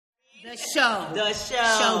The show. The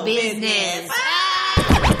show. Show business.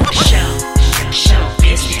 Show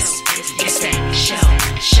business. It's that show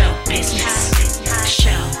business.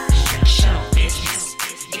 Show business.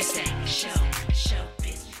 It's that show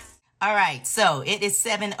business. All right, so it is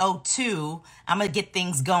 7:02. I'm going to get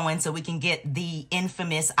things going so we can get the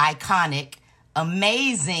infamous, iconic,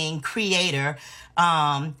 amazing creator.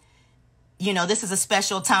 This is a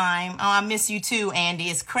special time. Oh, I miss you too, Andy.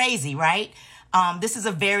 It's crazy, right? This is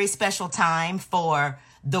a very special time for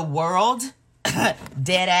the world,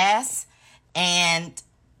 dead ass. And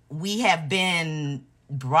we have been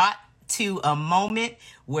brought to a moment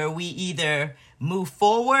where we either move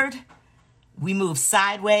forward, we move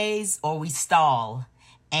sideways, or we stall.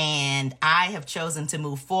 And I have chosen to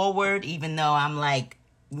move forward, even though I'm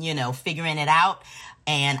figuring it out.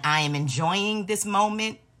 And I am enjoying this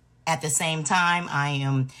moment. At the same time, I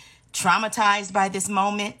am traumatized by this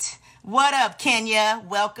moment. What up, Kenya?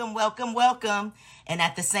 Welcome, welcome, welcome. And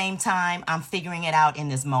at the same time, I'm figuring it out in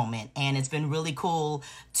this moment. And it's been really cool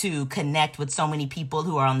to connect with so many people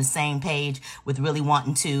who are on the same page with really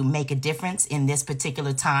wanting to make a difference in this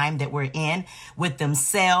particular time that we're in, with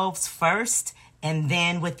themselves first and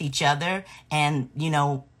then with each other. And,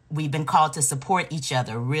 we've been called to support each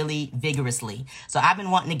other really vigorously. So I've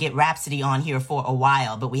been wanting to get Rhapsody on here for a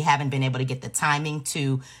while, but we haven't been able to get the timing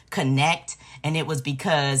to connect. And it was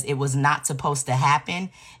because it was not supposed to happen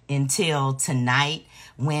until tonight,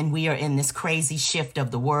 when we are in this crazy shift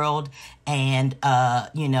of the world and,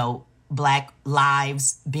 Black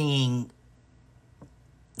lives being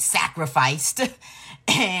sacrificed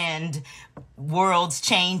and worlds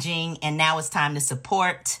changing. And now it's time to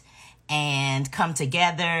support and come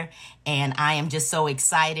together. And I am just so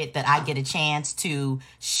excited that I get a chance to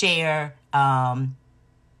share my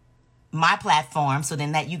platform, so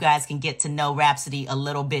then that you guys can get to know Rhapsody a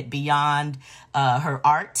little bit beyond her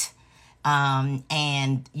art. Being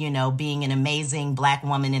an amazing Black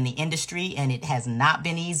woman in the industry. And it has not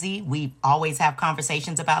been easy. We always have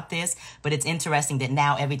conversations about this, but it's interesting that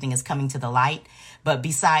now everything is coming to the light. But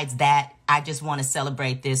besides that, I just want to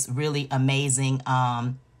celebrate this really amazing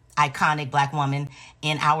iconic Black woman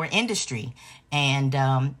in our industry. And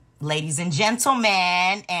ladies and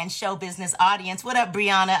gentlemen and show business audience, what up,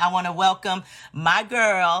 Brianna? I want to welcome my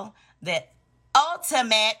girl, the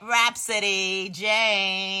ultimate Rhapsody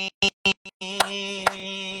James.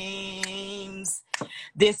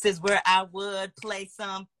 This is where I would play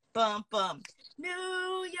some bum bum. New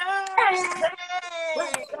York.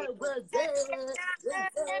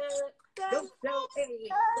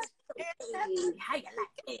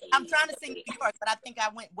 I'm trying to sing New York, but I think I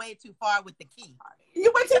went way too far with the key. You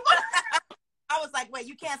went too far. I was like, wait,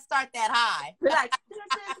 you can't start that high. Like, this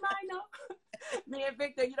is my note. Me and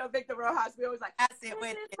Victor, Victor Rojas, we always like, I said,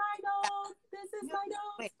 this is my note. This is my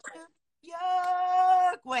note. Wait, New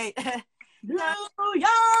York. Wait. New York.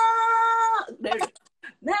 There you go.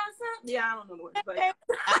 Yeah, I don't know the words, but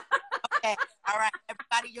okay. All right,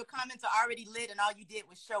 everybody, your comments are already lit, and all you did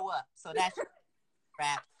was show up. So that's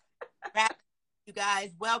wrap. You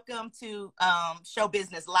guys, welcome to Show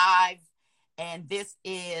Business Live, and this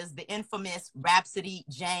is the infamous Rhapsody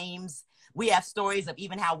James. We have stories of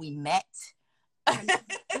even how we met. I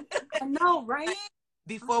know, right?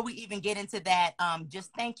 Before we even get into that,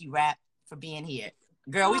 just thank you, Rap, for being here,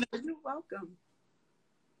 girl.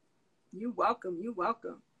 You're welcome. You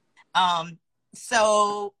welcome.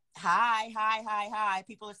 So hi.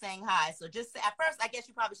 People are saying hi. So just at first, I guess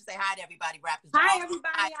you probably should say hi to everybody. Rappers. Hi,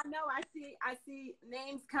 everybody. I know. I see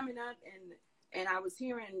names coming up, and I was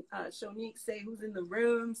hearing Shonique say who's in the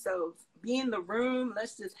room. So be in the room.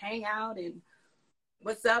 Let's just hang out. And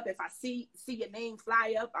what's up? If I see your name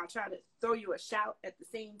fly up, I'll try to throw you a shout at the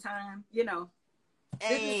same time.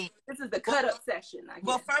 Hey, this is the cut up session. I guess.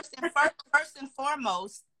 Well, first and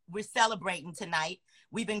foremost, we're celebrating tonight.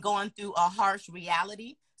 We've been going through a harsh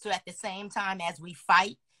reality. So at the same time as we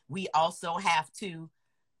fight, we also have to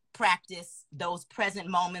practice those present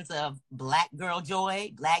moments of Black girl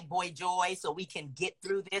joy, Black boy joy, so we can get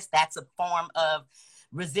through this. That's a form of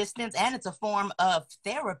resistance, and it's a form of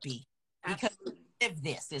therapy, because we live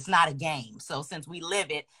this. It's not a game. So since we live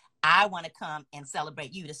it, I want to come and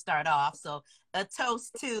celebrate you to start off. So a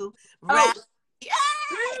toast to Rap.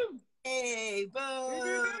 Hey,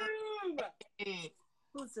 boom.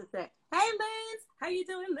 Who's that? Hey, Liz. How you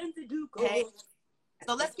doing, Lindsay Duco? Hey.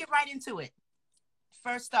 So let's get right into it.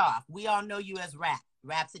 First off, we all know you as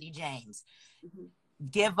Rhapsody James. Mm-hmm.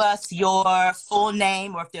 Give us your full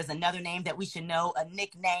name, or if there's another name that we should know, a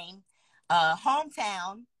nickname, a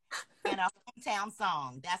hometown, and a hometown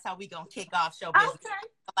song. That's how we gonna kick off show business. Okay.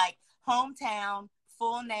 Like hometown,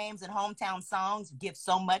 full names and hometown songs give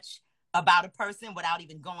so much about a person without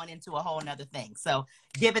even going into a whole nother thing. So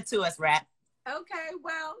give it to us, Rap. Okay,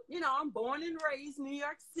 well, I'm born and raised New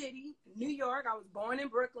York City, New York. I was born in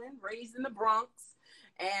Brooklyn, raised in the Bronx.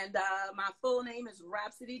 And my full name is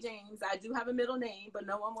Rhapsody James. I do have a middle name, but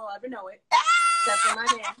no one will ever know it. That's for my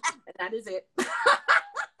name, and that is it. I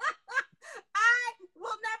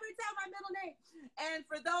will never tell my middle name. And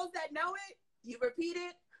for those that know it, you repeat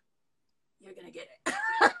it, you're going to get it.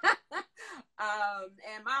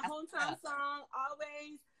 And my hometown song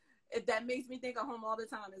always, that makes me think of home all the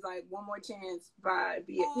time, is like One More Chance by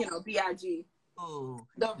B.I.G. Ooh.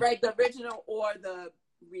 The original or the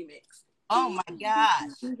remix. Oh my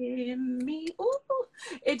gosh. Me. Ooh.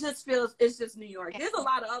 It just feels, it's just New York. There's a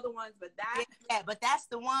lot of other ones, but that. Yeah, but that's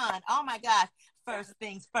the one. Oh my gosh. First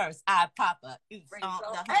things first, I pop up.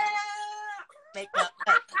 Make up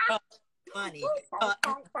money. See who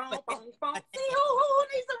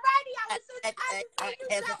needs a radio?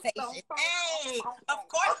 Hesitation. Hey, of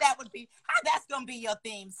course that would be, that's going to be your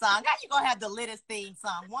theme song. How you going to have the littest theme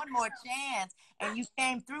song? One More Chance. And you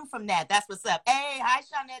came through from that. That's what's up. Hey, hi,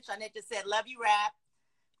 Shawnette. Shawnette just said, love you, Rap.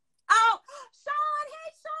 Oh, Sean.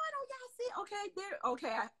 Hey, Sean. Oh, yeah, I see. Okay, there.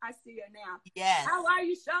 Okay, I see her now. Yes. How are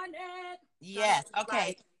you, Shawnette? Yes.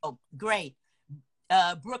 Okay. Oh, great.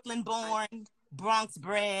 Brooklyn born, Bronx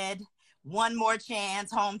bred, One More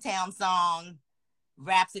Chance, hometown song,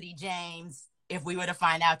 Rhapsody James. If we were to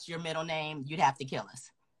find out your middle name, you'd have to kill us.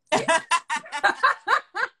 Yeah.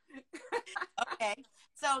 Okay.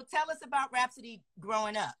 So tell us about Rhapsody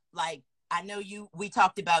growing up. Like, I know we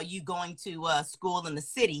talked about you going to school in the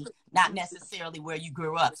city, not necessarily where you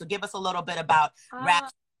grew up. So give us a little bit about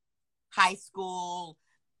Rhapsody, high school.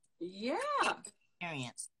 Yeah.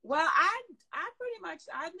 Experience. Well, I pretty much,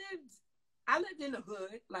 I lived in the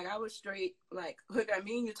hood. Like, I was straight, like, hood. I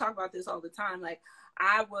mean, you talk about this all the time. Like,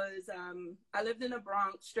 I lived in the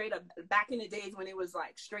Bronx, straight up, back in the days when it was,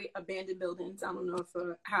 like, straight abandoned buildings. I don't know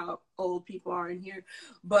how old people are in here,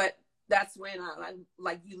 but that's when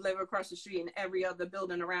you live across the street and every other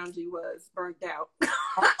building around you was burnt out.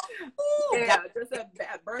 Yeah, just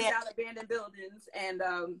burnt out abandoned buildings. And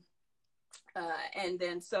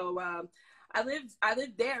then so I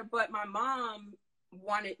lived there, but my mom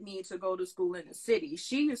wanted me to go to school in the city.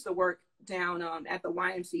 She used to work down at the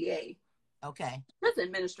YMCA. Okay. As an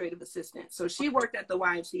administrative assistant. So she worked at the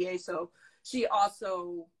YMCA. So she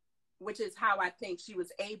also, which is how I think she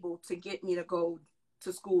was able to get me to go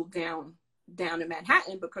to school down in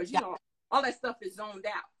Manhattan, because, all that stuff is zoned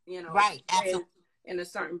out, Right. Absolutely. In a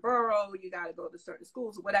certain borough, you got to go to certain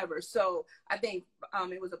schools or whatever. So I think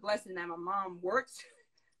it was a blessing that my mom worked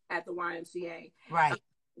at the YMCA. Right.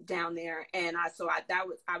 Down there, and I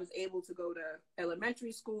was able to go to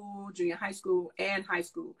elementary school, junior high school, and high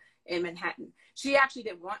school in Manhattan. She actually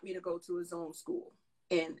didn't want me to go to a zone school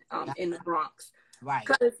in the Bronx, right?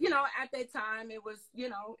 Because at that time it was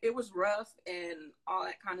it was rough and all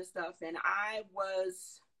that kind of stuff, and I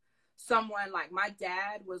was someone, like, my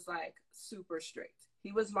dad was like super strict.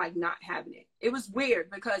 He was like not having it. It was weird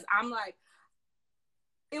because I'm like,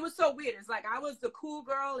 it was so weird. It's like I was the cool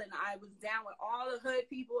girl and I was down with all the hood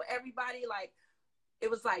people, everybody. Like, it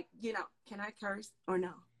was like, can I curse or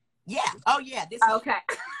no? Yeah. Oh, yeah. Okay.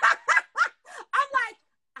 I'm like,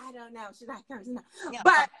 I don't know. Should I curse? No. Yeah,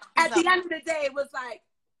 but at the end of the day, it was like,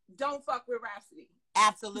 don't fuck with Rhapsody.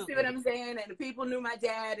 Absolutely. You see what I'm saying? And the people knew my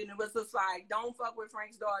dad, and it was just like, don't fuck with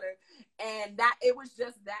Frank's daughter. And that, it was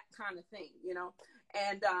just that kind of thing,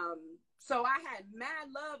 And, so I had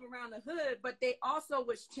mad love around the hood, but they also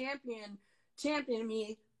was championing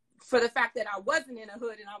me for the fact that I wasn't in the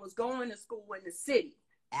hood and I was going to school in the city.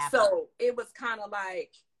 Absolutely. So it was kind of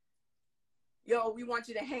like, yo, we want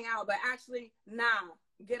you to hang out, but actually, nah,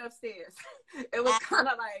 get upstairs. It was kind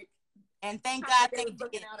of like. And thank God they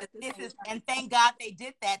did. And thank God they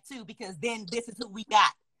did that too, because then this is who we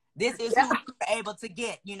got. This is who we were able to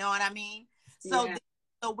get. You know what I mean? So,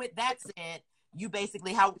 so with that said, you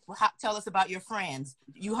basically, how tell us about your friends.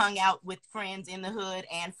 You hung out with friends in the hood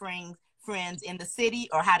and friends in the city,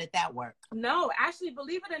 or how did that work? No, actually,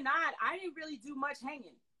 believe it or not, I didn't really do much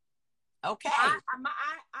hanging. Okay. I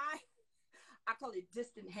call it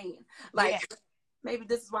distant hanging. Like, maybe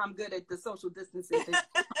this is why I'm good at the social distancing thing.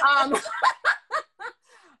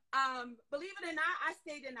 Believe it or not, I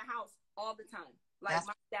stayed in the house all the time. Like,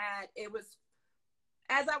 my dad, it was,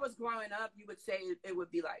 as I was growing up, you would say it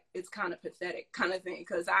would be like, it's kind of pathetic kind of thing,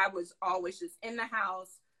 because I was always just in the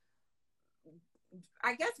house,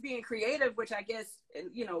 I guess being creative, which I guess,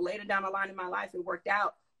 later down the line in my life, it worked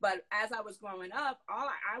out. But as I was growing up,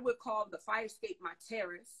 I would call the fire escape my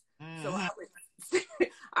terrace. Mm-hmm. So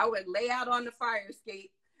I would lay out on the fire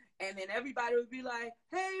escape and then everybody would be like,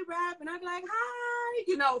 "Hey, Rap," and I'd be like, "Hi,"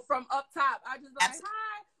 you know, from up top. I just like,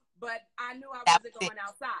 "Hi," but I knew I wasn't going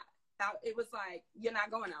outside. It was like, you're not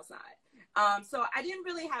going outside. So I didn't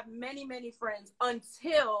really have many friends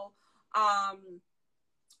until my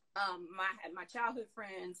childhood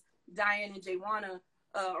friends, Diane and Jaywana,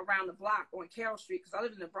 around the block on Carroll Street, because I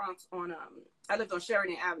lived in the Bronx I lived on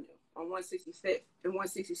Sheridan Avenue on 165th and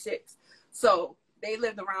 166. So they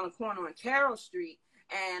lived around the corner on Carroll Street.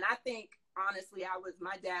 And I think, honestly,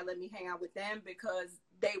 my dad let me hang out with them because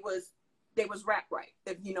they was rap right,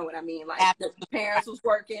 if you know what I mean. Like, the parents was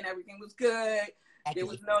working, everything was good. There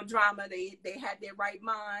was no drama. They had their right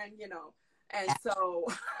mind, you know. And so,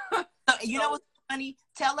 you know what's funny?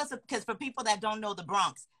 Tell us, because for people that don't know the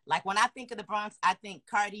Bronx, like when I think of the Bronx, I think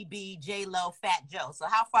Cardi B, J-Lo, Fat Joe. So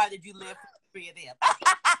how far did you live from the three of them?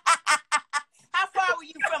 How far were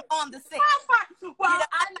you from On the Six? Well, you know,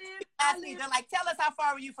 I live. They're like, tell us how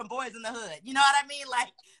far were you from Boys in the Hood? You know what I mean?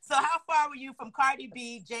 Like, so how far were you from Cardi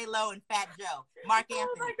B, J-Lo, and Fat Joe? Mark Anthony.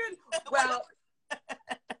 Oh my goodness. Well,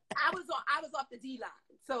 I was off the D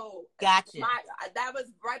line, so gotcha. That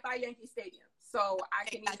was right by Yankee Stadium, so I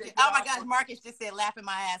can either. Oh my gosh, Marcus just said laughing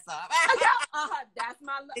my ass off. That's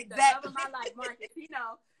my exactly. the love of my life, Marcus. You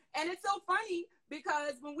know, and it's so funny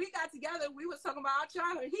because when we got together, we was talking about our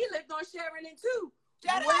childhood. He lived on Sheridan too,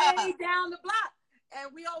 way down the block,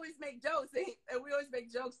 and we always make jokes, and we always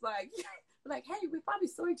make jokes like, hey, we probably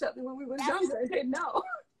saw each other when we were younger and didn't know.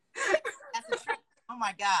 That's a trick. Oh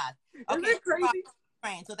my God. Okay. Isn't it crazy?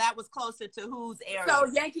 So that was closer to whose area? So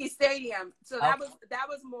Yankee Stadium. So that was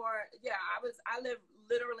more. Yeah, I live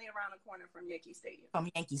literally around the corner from Yankee Stadium. From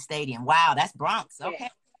Yankee Stadium. Wow, that's Bronx. Okay.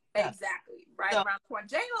 Yeah, exactly. Right around the corner.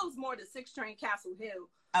 J-Lo's more the 6 train Castle Hill.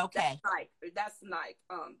 Okay. That's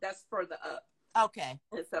further up. Okay.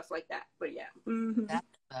 And stuff like that. But yeah. Mm-hmm.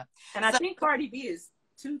 And I so, think Cardi B is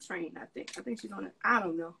 2 train. I think she's on it. I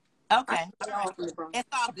don't know. Okay. It's all good. It's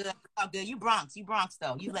all good. You Bronx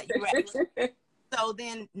though. You right. So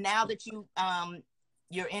then, now that you're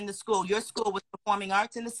in the school, your school was performing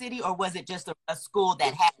arts in the city, or was it just a school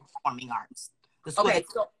that had performing arts? The school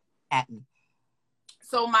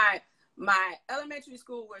So my elementary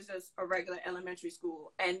school was just a regular elementary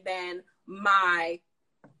school, and then my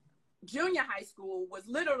junior high school was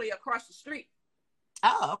literally across the street.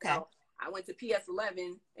 Oh, okay. So I went to PS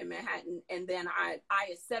 11 in Manhattan, and then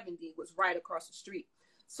IS 70 was right across the street.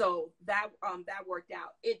 So that worked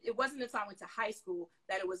out. It wasn't until I went to high school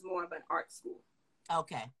that it was more of an art school.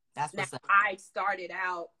 Okay, that's what's up. I started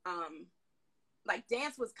out like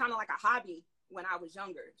dance was kind of like a hobby when I was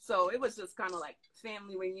younger. So it was just kind of like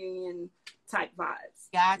family reunion type vibes.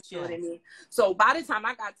 Gotcha. You know what I mean? So by the time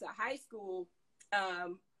I got to high school,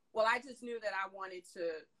 I just knew that I wanted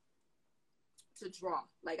to draw.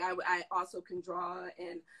 Like I also can draw,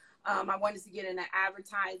 and I wanted to get into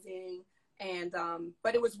advertising. And,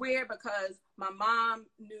 but it was weird because my mom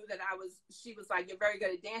knew that she was like, you're very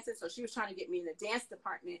good at dancing. So she was trying to get me in the dance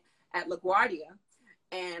department at LaGuardia.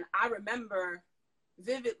 And I remember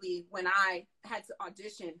vividly when I had to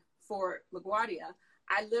audition for LaGuardia,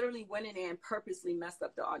 I literally went in there and purposely messed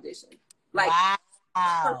up the audition. Like, wow.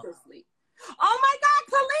 Purposely. Oh my God,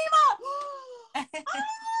 Kalima! Oh, Kalima!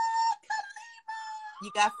 You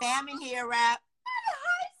got fam in here, Rap. In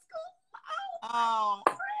high school. Oh.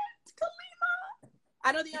 Kalima.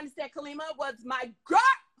 I know you understand. Kalima was my girl.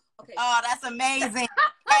 Okay. Oh, that's amazing.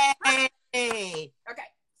 Hey. Okay.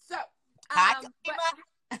 So. Hi, Kalima.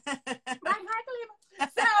 Hi, Kalima.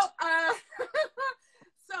 So,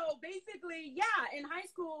 so basically, yeah, in high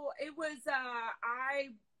school, it was,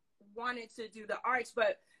 I wanted to do the arts,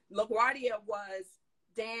 but LaGuardia was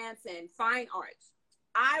dance and fine arts.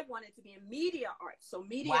 I wanted to be in media arts. So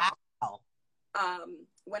media. Wow.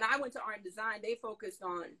 When I went to art and design, they focused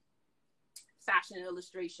on fashion and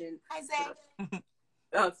illustration,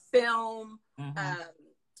 film,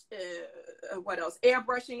 what else?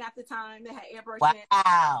 Airbrushing at the time. They had airbrushing.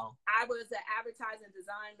 Wow. I was an advertising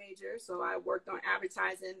design major, so I worked on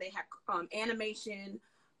advertising. They had animation.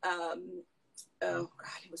 Oh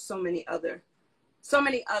God, it was so many other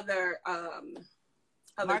types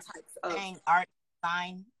of art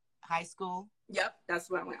design high school. Yep, that's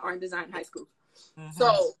where I went. Art and design high school. Mm-hmm.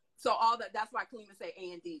 So all that's why Kalima say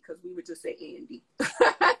A and D, because we would just say A and D.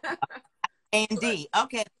 A and D.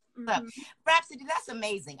 Okay. Mm-hmm. Rhapsody, that's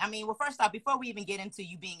amazing. I mean, well, first off, before we even get into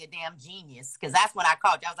you being a damn genius, because that's what I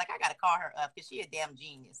called you. I was like, I got to call her up because she a damn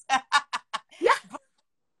genius. Yeah.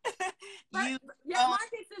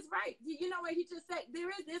 Marcus is right. You know what he just said?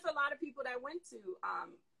 There's a lot of people that went to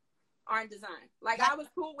art and design. Like I was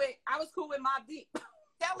cool with Mobb Deep.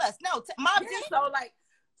 Tell us. No, Mobb Deep.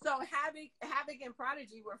 So Havoc and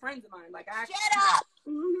Prodigy were friends of mine. Like I Shut up,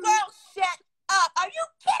 girl! Shut up! Are you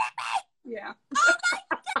kidding me? Yeah. Oh my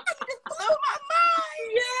god! You just blew my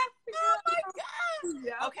mind. Yeah. Oh my god.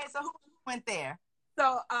 Yeah. Okay, so who went there?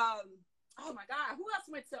 So oh my god, who else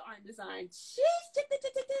went to art and design? Sheesh.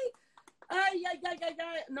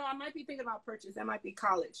 Yeah. No, I might be thinking about Purchase. That might be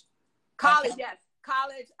college. College, Okay. yes.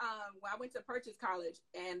 College. Well, I went to Purchase College,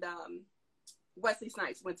 and Wesley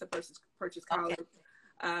Snipes went to Purchase College. Okay.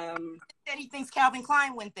 Said he thinks Calvin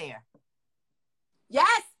Klein went there.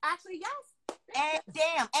 Yes, actually, yes. And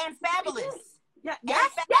damn, and Fabulous. Yeah, And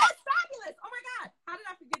yes, Fab- yes, Fabulous. Oh my god, how did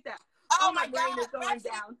I forget that? Oh my my brain god, is going that's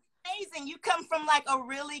down. amazing. You come from like a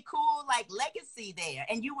really cool like legacy there,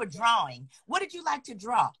 and you were drawing. What did you like to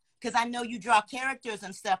draw? Because I know you draw characters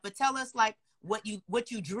and stuff, but tell us like what you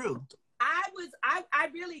drew. I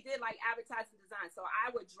really did like advertising design. So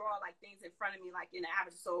I would draw like things in front of me, like in the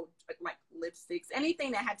advert, so like lipsticks,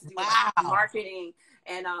 anything that had to do with like, marketing.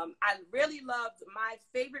 And I really loved, my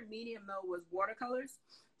favorite medium though was watercolors.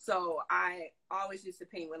 So I always used to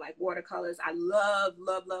paint with like watercolors. I love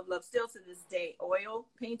still to this day oil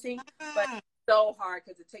painting, but it's so hard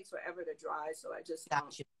because it takes forever to dry. So I just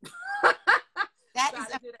Got you. That is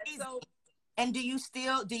amazing. So, and do you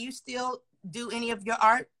still do any of your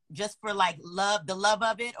art just for like the love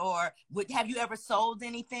of it, or have you ever sold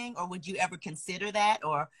anything, or would you ever consider that,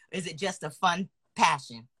 or is it just a fun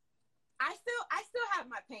passion? I still have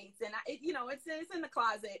my paints, and it's in the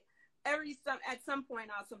closet. At some point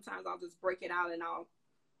I'll just break it out and I'll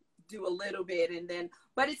do a little bit, and then,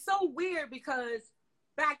 but it's so weird because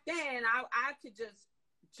back then I could just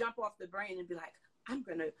jump off the brain and be like, I'm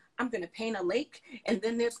gonna paint a lake, and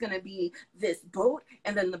then there's gonna be this boat,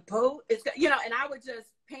 and then the boat is and I would just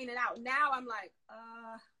paint it out. Now I'm like,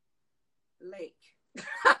 lake.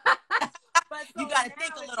 But you got to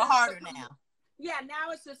think a little harder now. Yeah,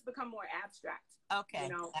 now it's just become more abstract. Okay.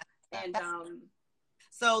 And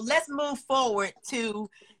so let's move forward to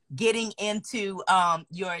getting into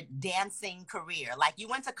your dancing career. Like you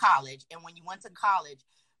went to college, and when you went to college,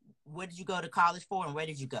 what did you go to college for, and where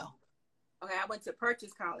did you go? Okay, I went to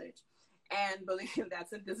Purchase College, and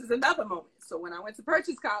this is another moment. So when I went to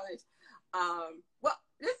Purchase College, well,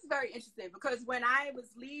 this is very interesting because when I was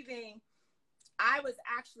leaving, I was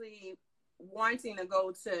actually wanting to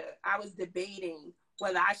I was debating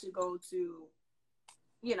whether I should go to,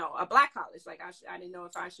 a Black college. Like I didn't know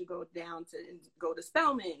if I should go to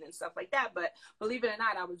Spelman and stuff like that. But believe it or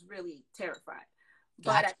not, I was really terrified.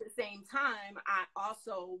 But at the same time, I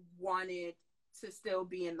also wanted to still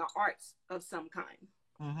be in the arts of some kind.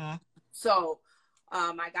 Mm-hmm. So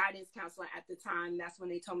my guidance counselor at the time, that's when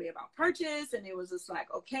they told me about Purchase, and it was just like,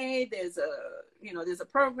 okay, there's a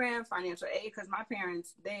program, financial aid, because my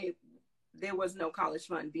parents, there was no college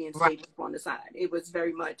fund being saved up on the side. It was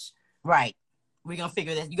very much right. We're gonna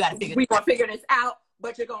figure this. You got to figure. We're gonna figure this out,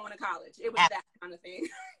 but you're going to college. It was that kind of thing.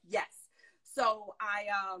 Yes. So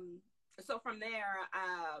so from there,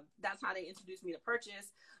 that's how they introduced me to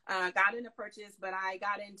Purchase. Got into Purchase, but I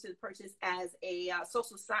got into Purchase as a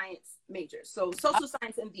social science major. So social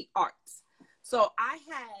science and the arts. So I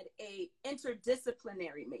had a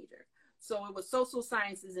interdisciplinary major. So it was social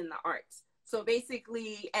sciences and the arts. So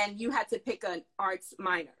basically, and you had to pick an arts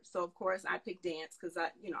minor. So of course I picked dance because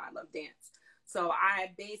I love dance. So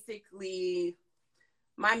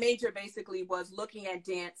my major basically was looking at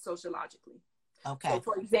dance sociologically. Okay. So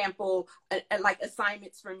for example, like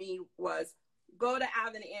assignments for me was go to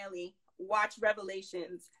Alvin Ailey, watch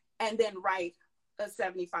Revelations, and then write a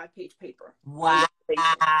 75-page paper. Wow.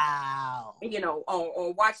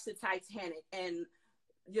 Or watch the Titanic, and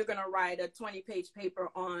you're going to write a 20-page paper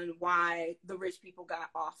on why the rich people got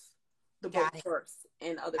off the boat first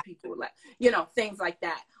and other people left, things like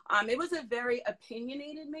that. It was a very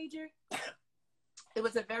opinionated major.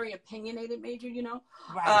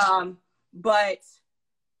 Right. But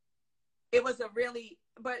it was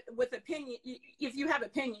but with opinion, if you have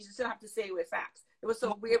opinions, you still have to say it with facts. It was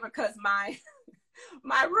so weird because my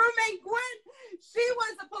roommate, Gwen, she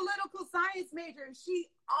was a political science major. And she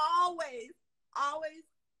always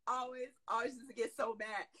used to get so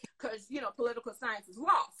mad because, political science is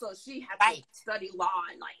law. So she had to study law,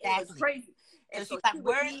 and it was crazy. And so she's like,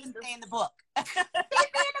 where is it in the book?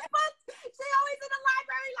 She always in the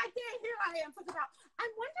library, like, yeah, here I am talking about,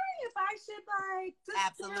 I'm wondering if I should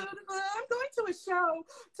I'm going to a show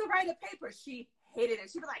to write a paper. She hated it.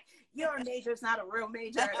 She'd be like, your major is not a real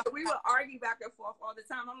major. And we would argue back and forth all the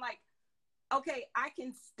time. I'm like, okay, I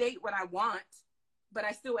can state what I want, but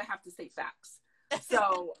I still would have to say facts.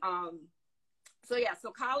 So,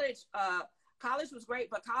 so college was great,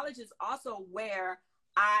 but college is also where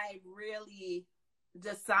I really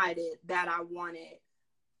decided that I wanted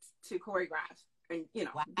to choreograph and,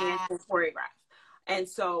 Wow. dance and choreograph. And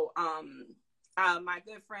so, my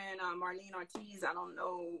good friend, Marlene Ortiz, I don't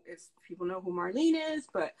know if people know who Marlene is,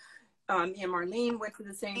 but me and Marlene went to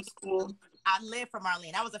the same school. I live for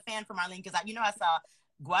Marlene. I was a fan for Marlene because I saw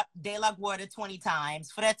De La Guardia 20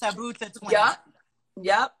 times, Fretta Bruta 20 times.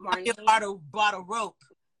 Yep. Marlene bought a rope.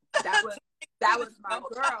 That was my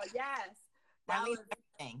girl. Yes. Marlene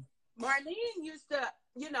used to,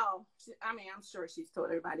 I'm sure she's told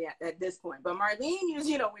everybody at this point, but Marlene used,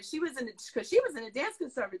 when she was because she was in a dance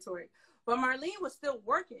conservatory, but Marlene was still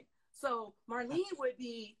working. So Marlene would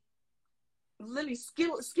be literally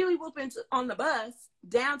skilly whooping on the bus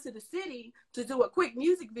down to the city to do a quick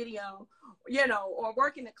music video, or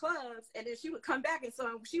work in the clubs. And then she would come back. And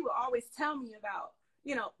so she would always tell me about,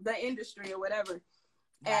 the industry or whatever.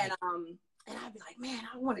 Right. And I'd be like, man,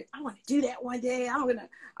 I want to do that one day. I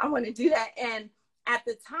want to do that. And at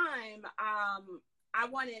the time, I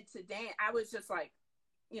wanted to dance. I was just like,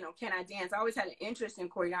 can I dance? I always had an interest in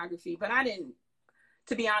choreography, but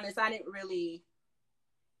to be honest, I didn't really,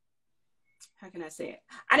 how can I say it?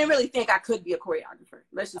 I didn't really think I could be a choreographer.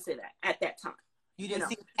 Let's just say that at that time. You didn't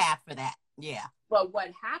see the path for that. Yeah. But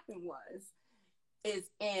what happened is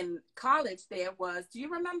in college there was, do you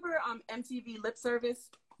remember MTV Lip Service?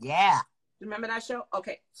 Yeah. Remember that show?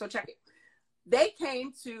 Okay, so check it. They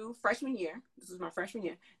came to freshman year. This was my freshman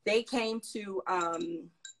year. They came to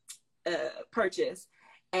Purchase,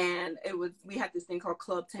 and we had this thing called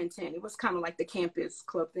Club 1010. It was kind of like the campus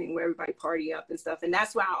club thing where everybody party up and stuff. And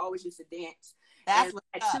that's why I always used to dance. I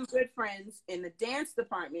had two good friends in the dance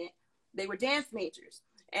department. They were dance majors.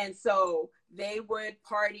 And so they would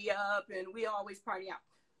party up, and we always party out.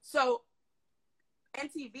 So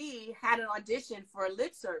MTV had an audition for a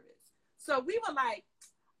lip service. So we were like,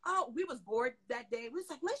 we was bored that day. We was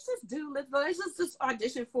like, let's just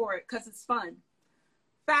audition for it because it's fun.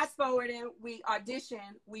 Fast forwarding, we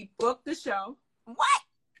auditioned, we booked the show. What?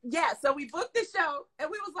 Yeah, so we booked the show,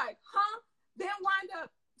 and we was like, then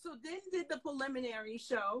did the preliminary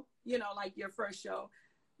show, like your first show.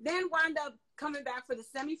 Then wound up coming back for the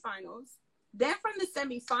semifinals. Then from the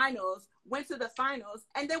semifinals, went to the finals,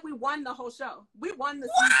 and then we won the whole show. We won the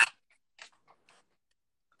season.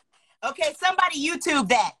 Okay, somebody YouTube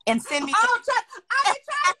that and send me. I've been trying to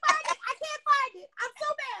find it. I can't find it. I'm so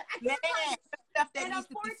bad. I can't find it. Stuff that needs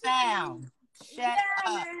to be found. Shut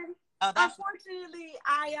up. Man. Unfortunately,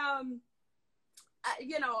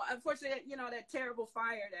 unfortunately, that terrible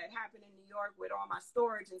fire that happened in New York with all my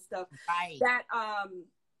storage and stuff. Right. That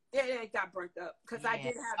it got burnt up because I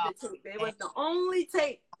did have the tape. It was the only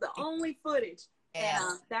tape, the only footage. Yeah.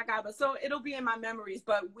 And that guy. But so it'll be in my memories.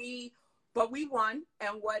 But we won,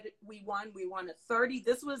 and what we won a 30.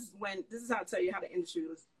 This is how I tell you how the industry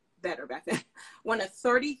was better back then. Won a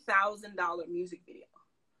 $30,000 music video.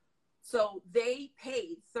 So they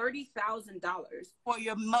paid $30,000 for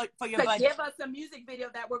your to budget. give us a music video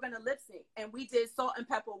that we're gonna lip sync, and we did Salt and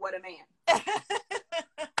Pepper, What a Man.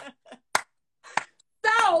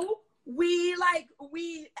 So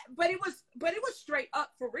but it was straight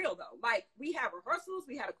up for real though. Like we had rehearsals,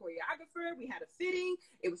 we had a choreographer, we had a fitting,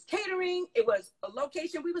 it was catering, it was a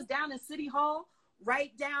location. We was down in City Hall,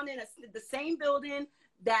 right down in the same building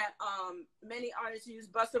that many artists use.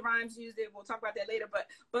 Busta Rhymes used it. We'll talk about that later, but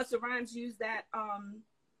Busta Rhymes used that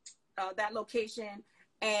that location,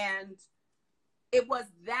 and it was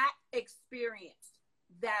that experience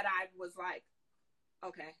that I was like,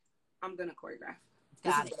 okay, I'm gonna choreograph.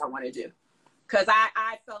 This is what I want to do. Because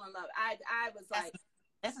I fell in love. I was like,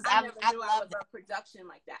 I never knew I would love production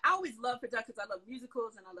like that. I always loved production because I love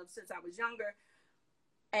musicals, and I love since I was younger.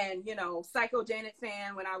 And, Psycho Janet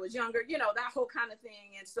fan when I was younger, that whole kind of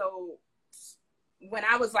thing. And so when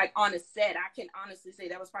I was like on a set, I can honestly say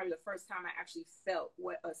that was probably the first time I actually felt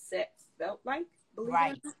what a set felt like.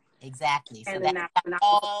 Right. Exactly. So and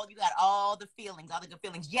you got all the feelings, all the good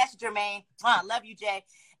feelings. Yes, Jermaine. I love you, Jay.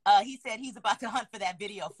 He said he's about to hunt for that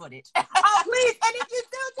video footage. Oh, please. And if you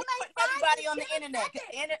do, Jermaine, everybody on the internet.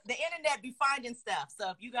 The internet be finding stuff. So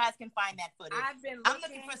if you guys can find that footage. I'm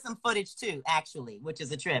looking for some footage too, actually, which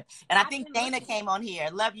is a trip. And I think Dana came on here.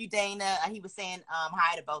 Love you, Dana. He was saying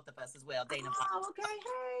hi to both of us as well. Dana. Oh, okay.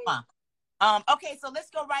 Hey. Okay, so let's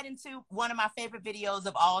go right into one of my favorite videos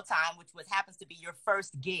of all time, which happens to be your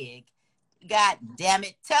first gig. God damn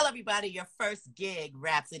it. Tell everybody your first gig,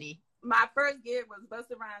 Rhapsody. My first gig was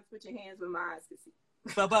Busta Rhymes, Put Your Hands Where My Eyes Can See.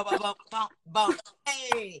 Hey,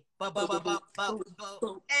 hey,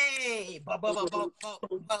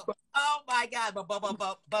 oh my God, hey.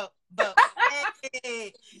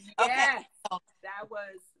 Okay, yeah, that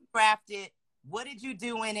was crafted. What did you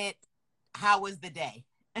do in it? How was the day?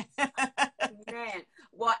 Man,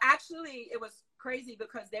 well, actually, it was crazy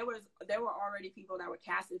because there were already people that were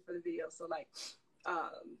casted for the video. So like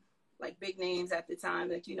big names at the time,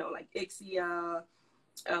 like like Ixia.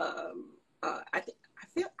 I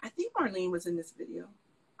think Marlene was in this video.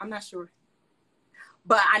 I'm not sure,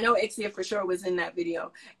 but I know Ixia for sure was in that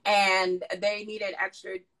video, and they needed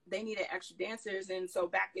extra dancers. And so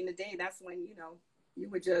back in the day, that's when you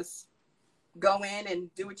would just go in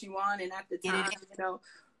and do what you want. And at the time,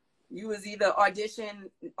 you was either auditioning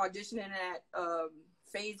at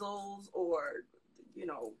Faisal's or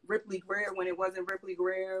Ripley Greer when it wasn't Ripley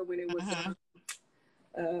Greer, when it was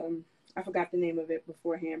I forgot the name of it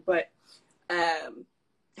beforehand, but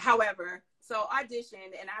however, so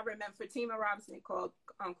auditioned, and I remember Fatima Robinson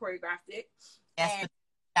choreographed it, and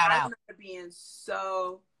I remember being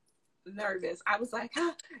so nervous. I was like,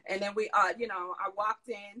 ah. And then I walked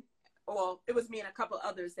in. Well, it was me and a couple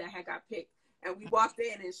others that had got picked, and we walked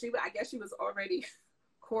in, and I guess she was already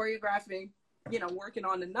choreographing, working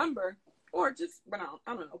on the number, or just I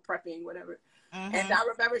don't know, prepping, whatever. And I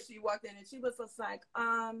remember she walked in, and she was just like,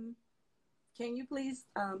 can you please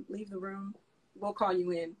leave the room? We'll call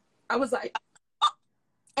you in. I was like, oh,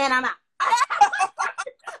 and I'm out. I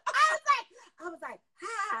was like,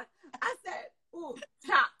 hi. I said, ooh,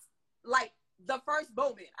 chopped. Like the first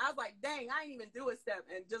moment, I was like, dang, I ain't even do a step,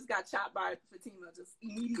 and just got chopped by Fatima just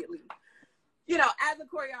immediately. As a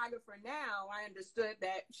choreographer now, I understood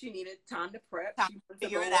that she needed time to prep.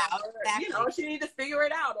 Figure it out. Exactly. She needed to figure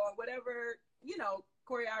it out, or whatever,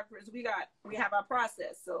 choreographers, we have our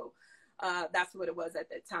process. So that's what it was at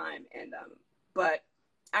that time. And but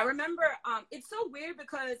I remember it's so weird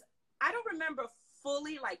because I don't remember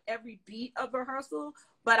fully like every beat of rehearsal,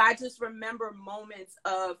 but I just remember moments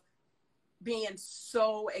of being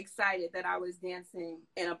so excited that I was dancing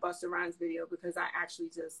in a Busta Rhymes video, because I actually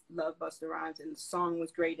just love Busta Rhymes, and the song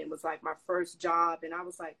was great, and it was like my first job, and I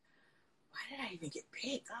was like, why did I even get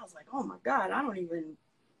picked? I was like, oh my God, I don't even,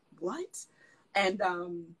 what? And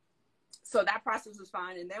so that process was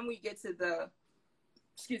fine. And then we get to the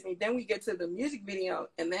music video,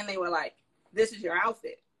 and then they were like, this is your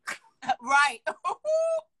outfit. Right.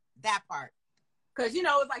 That part. Because, it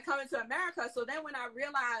was like Coming to America. So then when I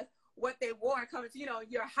realized what they wore and Coming to,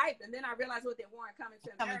 you're hype. And then I realized what they wore and Coming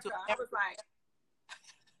to America. I was like,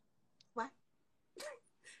 what?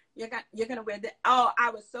 You're going to wear that? Oh, I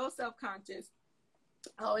was so self-conscious.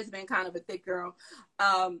 I've always been kind of a thick girl.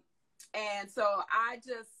 And so I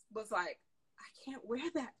just was like, I can't wear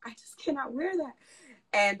that. I just cannot wear that.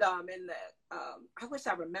 And I wish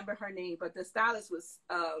I remember her name, but the stylist was,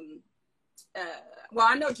 well,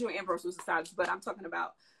 I know June Ambrose was the stylist, but I'm talking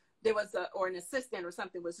about there was an assistant or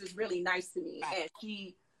something was just really nice to me. Right. And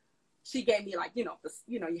she gave me like, you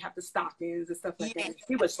have the stockings and stuff like that. And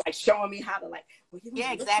she was like showing me how to like, lift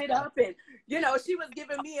it up. And, she was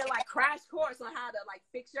giving me a like crash course on how to like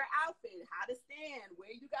fix your outfit, how to stand,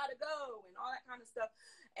 where you got to go, and all that kind of stuff.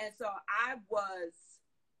 And so I was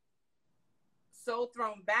so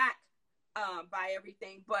thrown back by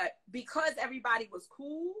everything. But because everybody was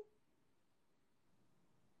cool,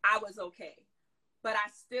 I was okay. But I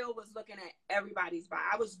still was looking at everybody's body.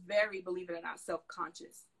 I was very, believe it or not,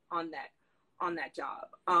 self-conscious on that job.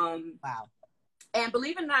 Wow. And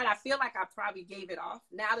believe it or not, I feel like I probably gave it off.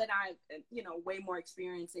 Now that I, way more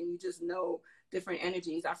experience, and you just know different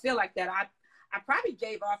energies, I feel like that I probably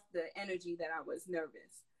gave off the energy that I was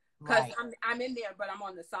nervous. Because right. I'm in there, but I'm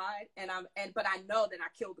on the side, but I know that I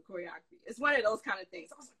killed the choreography. It's one of those kind of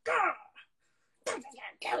things. I was like, God,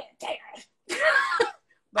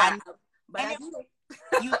 but I did it.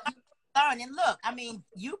 You learn, and look, I mean,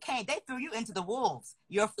 they threw you into the wolves.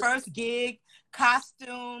 Your first gig,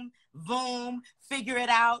 costume, boom, figure it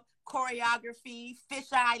out, choreography,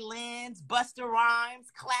 fisheye lens, Busta Rhymes,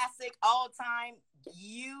 classic, all time.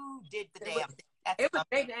 You did the damn thing. It was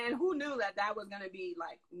big, and who knew that was going to be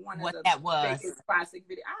like one of the biggest classic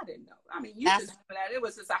videos? I didn't know. I mean, you just know that it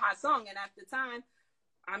was just a hot song, and at the time,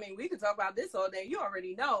 I mean, we could talk about this all day. You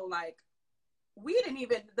already know, like, we didn't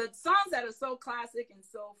even, the songs that are so classic and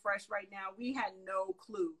so fresh right now, we had no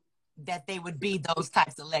clue that they would be those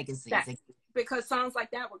types of legacies. Because songs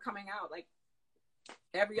like that were coming out like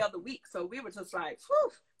every other week. So we were just like,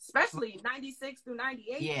 whew, especially 96 through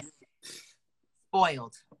 98. Yeah.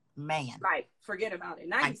 Spoiled. Man. Right. Forget about it.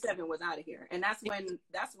 97 was out of here. And that's when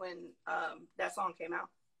that song came out.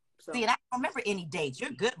 So. See, and I don't remember any dates.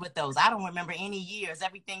 You're good with those. I don't remember any years.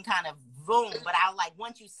 Everything kind of boom. But I like,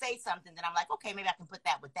 once you say something, then I'm like, okay, maybe I can put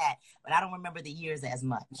that with that. But I don't remember the years as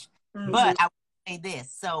much. Mm-hmm. But I would say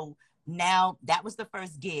this. So now that was the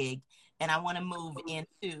first gig. and I want to move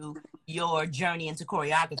into your journey into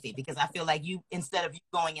choreography, because I feel like you, instead of you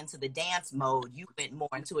going into the dance mode, you went more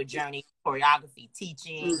into a journey of choreography,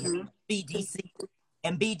 teaching, Mm-hmm. BDC,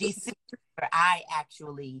 and BDC, where I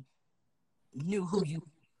actually knew who you.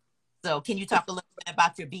 So can you talk a little bit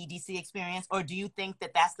about your BDC experience, or do you think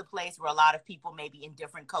that that's the place where a lot of people maybe in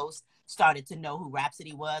different coasts started to know who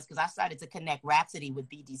Rhapsody was? Because I started to connect Rhapsody with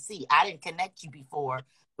BDC. I didn't connect you before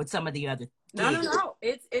with some of the other gigs. No.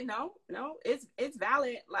 It's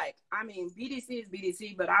valid. Like, I mean, BDC is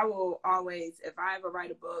BDC, but I will always, if I ever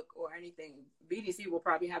write a book or anything, BDC will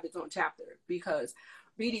probably have its own chapter, because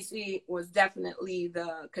BDC was definitely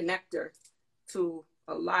the connector to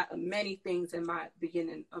many things in my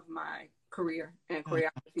beginning of my career and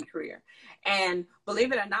choreography career. And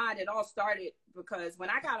believe it or not, it all started because when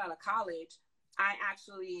I got out of college, I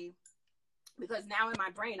actually, because now in my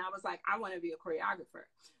brain, I was like, I want to be a choreographer.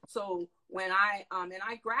 So when I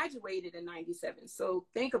graduated in 97. So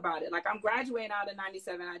think about it. Like, I'm graduating out of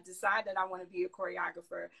 97. I decided that I want to be a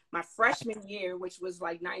choreographer. My freshman year, which was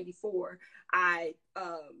like 94,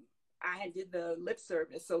 I had did the lip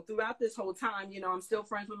service. So throughout this whole time, you know, I'm still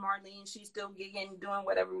friends with Marlene. She's still gigging, doing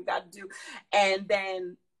whatever we got to do. And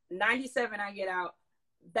then 97, I get out.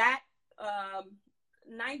 That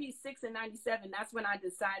 96 and 97, that's when I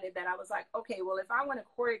decided that I was like, okay, well, if I want to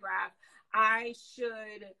choreograph, I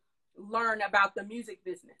should learn about the music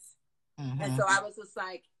business. Mm-hmm. And so I was just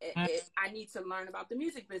like, I need to learn about the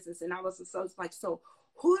music business. And I was just like, so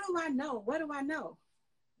who do I know? What do I know?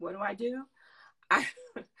 What do?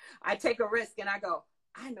 I take a risk and I go,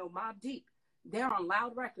 I know Mobb Deep. They're on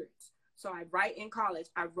Loud Records. So I write in college.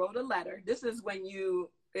 I wrote a letter. This is when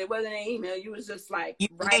it wasn't an email. You was just like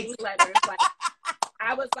writing letters. Like,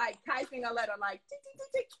 I was like typing a letter like,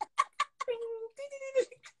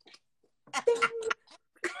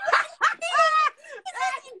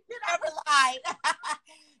 you never lied.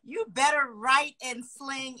 You better write and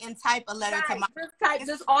sling and type a letter to my.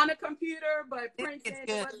 Just on a computer, but printed.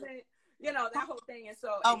 It wasn't, you know, that whole thing. And so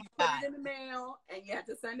you put it in the mail and you have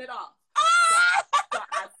to send it off. So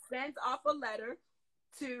I sent off a letter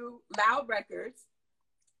to Loud Records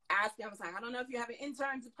asking, I was like, I don't know if you have an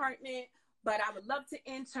intern department, but I would love to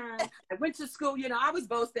intern. I went to school, you know, I was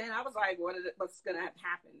boasting. I was like, what's going to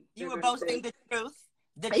happen? You were boasting the truth.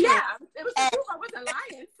 Yeah, it was the truth. I wasn't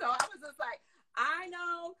lying. So I was just like, I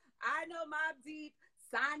know Mobb Deep,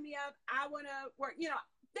 sign me up. I want to work, you know,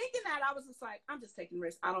 thinking that. I was just like, I'm just taking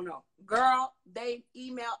risks. I don't know. Girl, they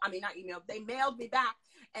mailed me back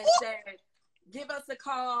and said, give us a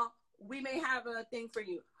call. We may have a thing for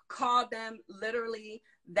you. Called them literally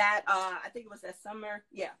that, I think it was that summer.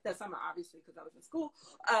 Yeah, that summer, obviously, because I was in school.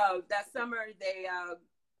 That summer,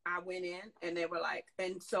 I went in and they were like,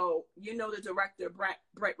 and so, you know, the director, Brett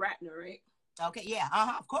Ratner, right? Okay, yeah,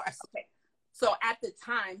 of course. Okay. So at the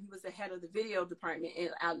time, he was the head of the video department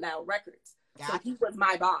at Loud Records. Gotcha. So he was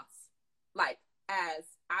my boss, like, as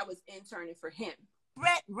I was interning for him.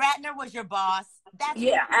 Brett Ratner was your boss?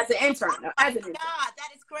 As an intern. God,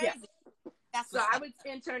 that is crazy. Yeah. So I was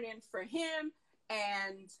interning for him,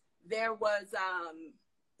 and there was,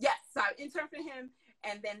 so I interned for him,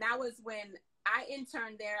 and then that was when I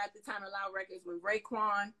interned there at the time at Loud Records with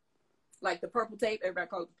Raekwon, like the Purple Tape. Everybody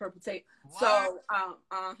called it the Purple Tape. What? So,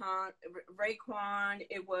 Raekwon.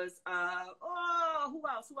 It was, who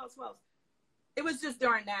else? It was just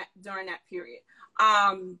during that period.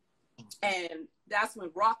 And that's when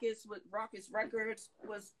Rawkus Records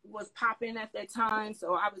was popping at that time.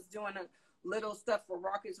 So I was doing a little stuff for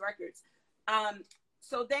Rawkus Records.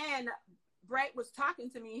 So then Brett was talking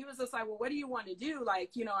to me. He was just like, well, what do you want to do?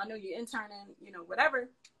 Like, you know, I know you're interning, you know, whatever.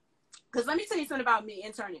 Because let me tell you something about me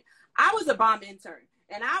interning. I was a bomb intern,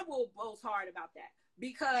 and I will boast hard about that,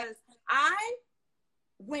 because I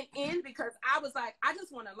went in because I was like, I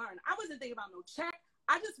just want to learn. I wasn't thinking about no check.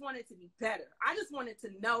 I just wanted to be better. I just wanted to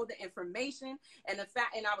know the information and the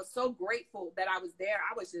fact, and I was so grateful that I was there.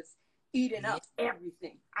 I was just eating up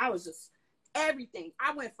everything. I was just everything.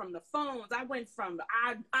 I went from the phones. I went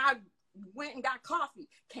and got coffee,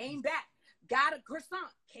 came back, got a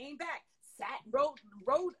croissant, came back,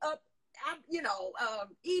 rode up, you know,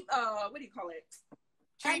 what do you call it?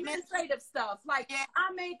 Administrative stuff. Like,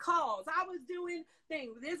 I made calls. I was doing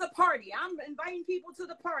things. There's a party. I'm inviting people to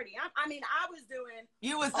the party. I was doing.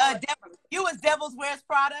 You was Devil's Wears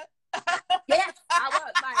Prada. Yes, I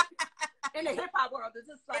was. Like, in the hip hop world, it's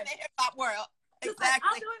just like in the hip hop world. Exactly. Like,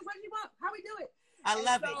 I'll do it. What do you want? How we do it? I And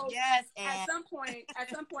love it. so Yes. at And some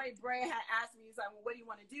point, Bray had asked me, he's like, well, what do you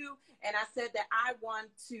want to do? And I said that I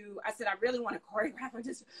said, I really want to choreograph. I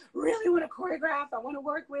just really want to choreograph. I want to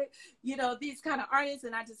work with, these kind of artists.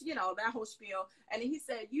 And I just, that whole spiel. And he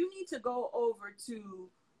said,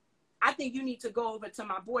 I think you need to go over to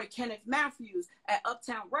my boy, Kenneth Matthews at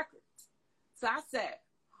Uptown Records. So I said,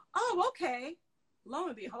 oh, okay. Lo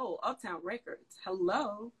and behold, Uptown Records.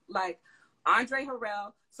 Hello. Like Andre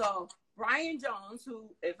Harrell. So Brian Jones, who,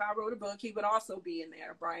 if I wrote a book, he would also be in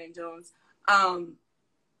there. Brian Jones.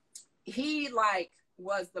 He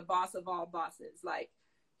was the boss of all bosses.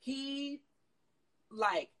 He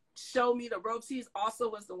showed me the ropes. He also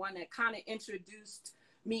was the one that kind of introduced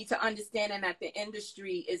me to understanding that the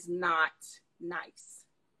industry is not nice.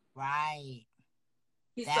 right.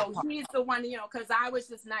 He's the one, because I was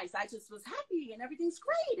just nice. I just was happy and everything's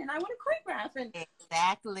great and I want to choreograph and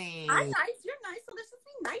Exactly. I'm nice, you're nice, so let's just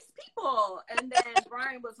be nice people. And then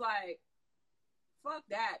Brian was like, fuck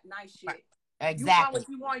that nice shit. Exactly. You want what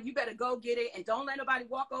you want, you better go get it and don't let nobody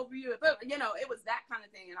walk over you. But, it was that kind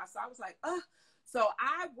of thing. And I was like, ugh. So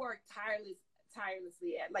I worked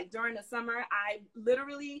tirelessly during the summer. I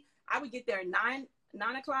would get there at 9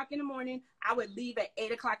 o'clock in the morning. I would leave at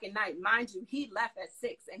 8 o'clock at night. Mind you, he left at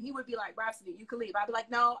 6 and he would be like, Rhapsody, you can leave. I'd be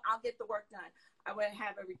like, no, I'll get the work done. I would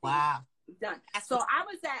have everything done. So I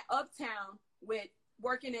was at Uptown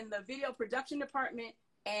working in the video production department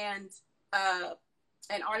and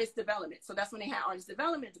artist development. So that's when they had artist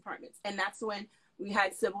development departments. And that's when we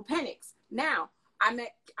had Civil Panics. Now,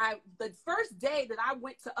 the first day that I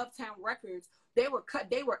went to Uptown Records, they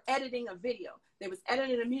were editing a video. They was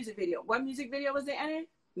editing a music video. What music video was they editing?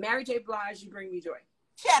 Mary J. Blige, You Bring Me Joy.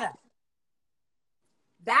 Shut up.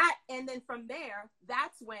 And then from there,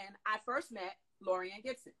 that's when I first met Laurieann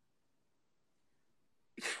Gibson.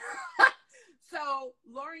 So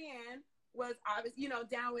Laurieann was,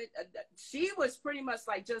 down with, she was pretty much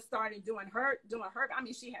just starting doing her. I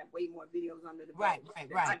mean, she had way more videos under the belt.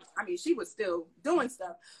 Right. I mean, she was still doing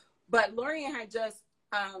stuff, but Laurieann had just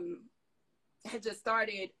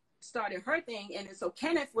started her thing. And so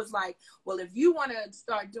Kenneth was like, well, if you want to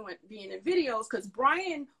start being in videos, because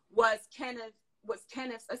Brian was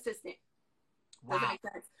Kenneth's assistant. Wow. Does that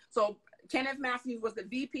make sense? So Kenneth Matthews was the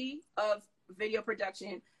VP of video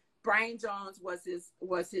production. Brian Jones was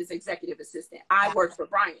his executive assistant. I worked for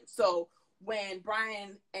Brian. So when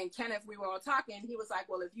Brian and Kenneth, we were all talking, he was like,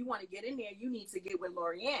 well, if you want to get in there, you need to get with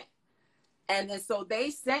Laurieann. And then so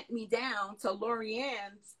they sent me down to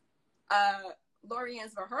Laurieann's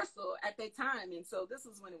rehearsal at that time. And so this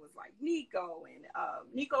is when it was like Nico and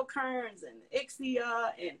Nico Kearns and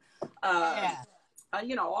Ixia and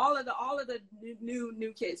all of the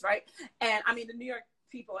new kids, right? And I mean the New York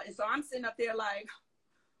people. And so I'm sitting up there like,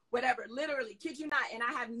 whatever, literally, kid you not. And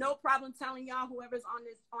I have no problem telling y'all, whoever's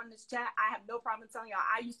on this chat, I have no problem telling y'all,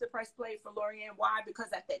 I used to press play for Laurieann. Why? Because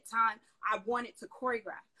at that time, I wanted to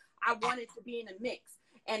choreograph. I wanted to be in a mix.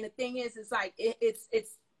 And the thing is, it's like, it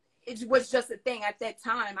was just a thing at that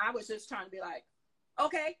time. I was just trying to be like,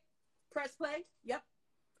 okay, press play. Yep.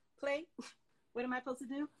 Play. What am I supposed to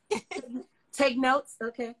do? Take notes.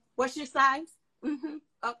 Okay. What's your size? Mm-hmm.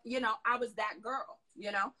 I was that girl,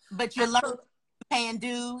 But you're learning, paying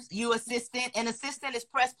dues, you assistant, and assistant is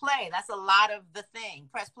press play. That's a lot of the thing.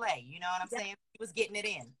 Press play. You know what I'm saying? He was getting it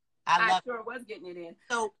in. I sure was getting it in.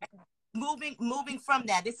 So moving from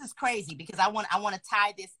that, this is crazy because I want to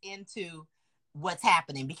tie this into what's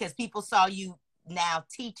happening, because people saw you now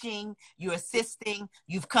teaching, you're assisting,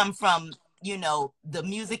 you've come from, the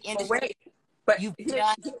music industry. But you've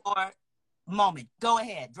done your moment. Go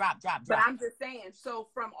ahead. Drop. But I'm just saying, so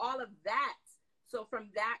from all of that, from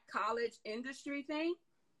that college industry thing,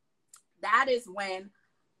 that is when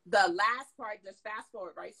the last part, just fast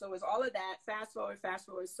forward, right? So it's all of that, fast forward,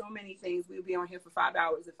 so many things. We'll be on here for 5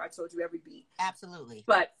 hours if I told you every beat. Absolutely.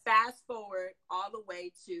 But fast forward all the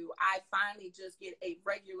way to, I finally just get a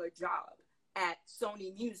regular job at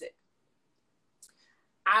Sony Music.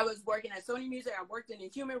 I was working at Sony Music. I worked in the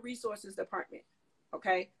human resources department,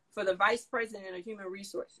 okay, for the vice president of human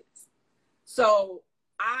resources. So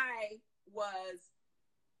I was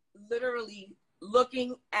literally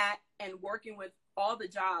looking at and working with all the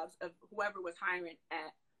jobs of whoever was hiring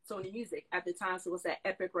at Sony Music at the time. So it was at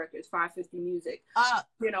Epic Records, 550 Music,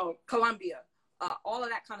 Columbia, all of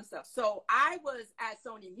that kind of stuff. So I was at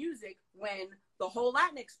Sony Music when the whole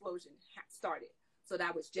Latin explosion started. So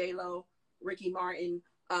that was J-Lo, Ricky Martin,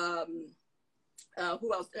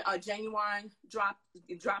 who else? Genuine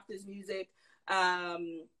dropped his music.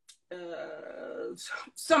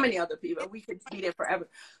 so many other people. We could be there forever.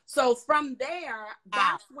 So from there,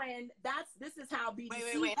 this is how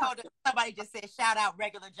BDC. Wait, hold on. Somebody just said shout out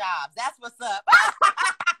regular jobs. That's what's up.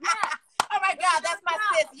 Yes. Oh my God, that's my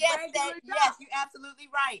sis. Yes, yes, you're absolutely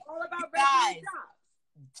right. All about guys, regular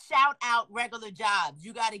jobs. Shout out regular jobs.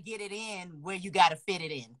 You got to get it in where you got to fit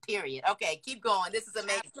it in. Period. Okay, keep going. This is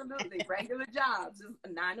amazing. Absolutely, regular jobs,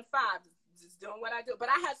 9 to 5. Just doing what I do. But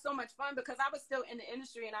I had so much fun because I was still in the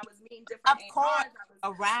industry and I was meeting different Of course,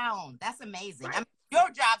 around. That's amazing. Right. I mean, your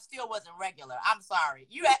job still wasn't regular. I'm sorry.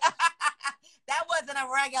 You had, that wasn't a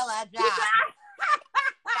regular job.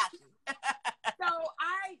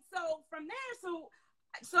 So from there,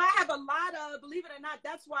 so I have a lot of, believe it or not,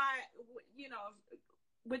 that's why, you know,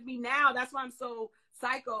 with me now, that's why I'm so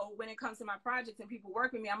psycho when it comes to my projects and people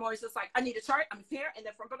work with me. I'm always just like, I need a chart, I'm here, and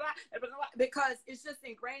then from blah, blah, blah, blah, because it's just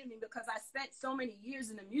ingrained in me because I spent so many years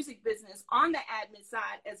in the music business on the admin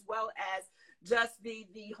side, as well as just the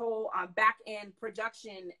whole back end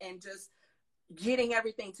production and just getting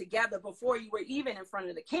everything together before you were even in front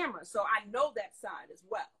of the camera. So I know that side as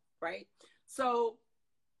well, right? So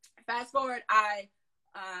fast forward, I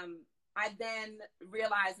then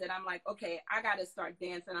realized that I'm like, okay, I got to start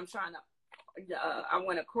dancing. I'm trying to, I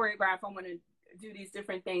want to choreograph. I want to do these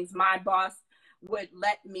different things. My boss would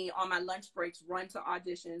let me on my lunch breaks run to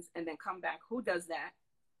auditions and then come back. Who does that?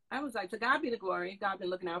 I was like, to God be the glory. God been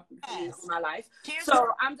looking out for me in my life. Cheers. So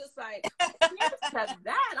I'm just like, cheers to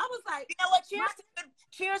that. I was like, you know what?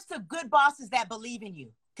 Cheers to good bosses that believe in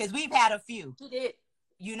you. Because we've had a few. She did.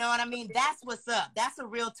 You know what I mean? That's what's up. That's a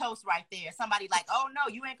real toast right there. Somebody like, oh no,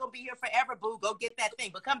 you ain't gonna be here forever, boo. Go get that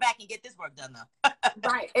thing, but come back and get this work done though.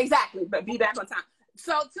 Right, exactly. But be back on time.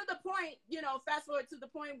 So to the point, you know, fast forward to the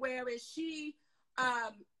point where it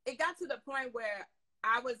got to the point where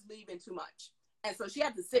I was leaving too much, and so she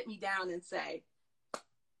had to sit me down and say,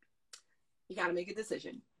 you got to make a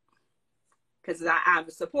decision, because I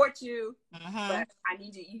support you, but I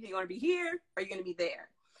need you. You're going to be here or you're going to be there.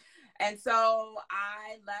 And so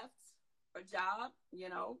I left a job, you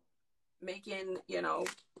know, making, you know,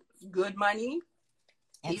 good money,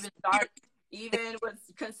 even was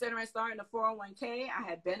considering starting a 401k. I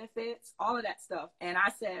had benefits, all of that stuff. And I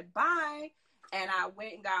said, bye. And I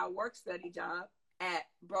went and got a work study job at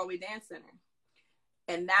Broadway Dance Center.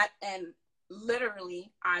 And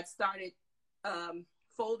literally I started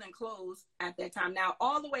folding clothes at that time. Now,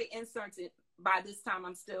 all the way inserted, by this time,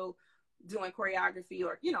 I'm still doing choreography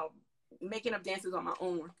or, you know, making up dances on my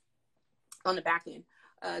own on the back end,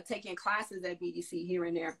 taking classes at BDC here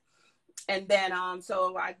and there. And then,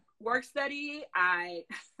 so I work study, I'm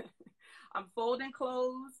folding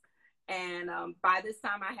clothes. And by this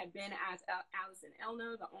time I had been asked Allison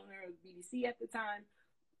Elner, the owner of BDC at the time,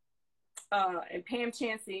 and Pam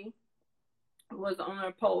Chansey was the owner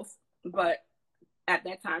of Pulse, but at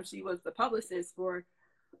that time she was the publicist for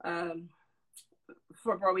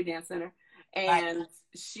Broadway Dance Center. And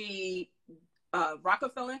she,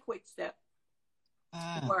 Rockefeller and Quickstep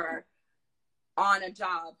were on a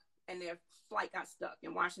job, and their flight got stuck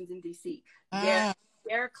in Washington, D.C.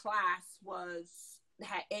 Their class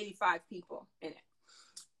had 85 people in it.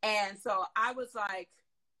 And so I was like,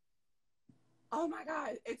 oh my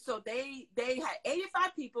God. And so they had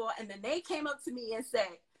 85 people, and then they came up to me and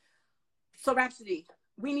said, so Rhapsody,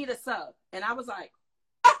 we need a sub. And I was like,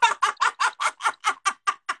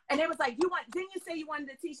 and it was like, didn't you say you wanted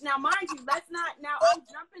to teach? Now, mind you, I'm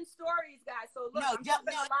jumping stories, guys. So look, I'm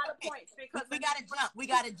jumping a lot of points because we gotta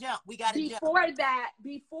jump. Before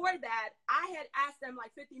that, I had asked them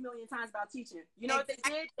like 50 million times about teaching. You know what they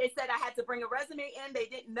did? They said I had to bring a resume in. They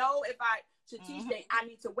didn't know if I should teach. I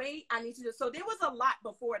need to wait. So there was a lot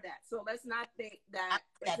before that. So let's not think that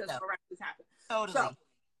it's just miraculous happened. Totally. So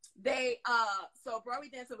so Broadway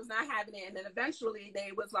Dancer was not having it, and then eventually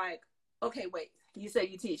they was like, okay, wait, you say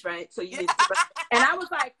you teach, right? So you need to, and I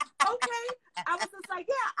was like, okay. I was just like,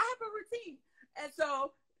 yeah, I have a routine. And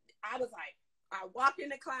so I was like, I walked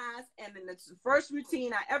into class, and then the first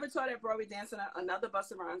routine I ever taught at Broadway Dance Center, another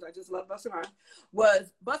Busta Rhymes, I just love Busta Rhymes,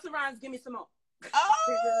 was Busta Rhymes, Give Me Some More.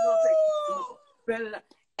 Oh!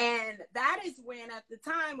 And that is when, at the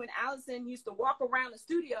time, when Allison used to walk around the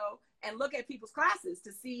studio and look at people's classes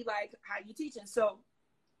to see, like, how you teaching. So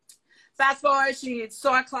fast forward, she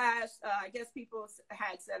saw a class. I guess people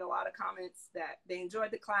had said a lot of comments that they enjoyed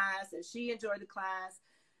the class and she enjoyed the class.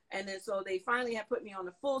 And then so they finally had put me on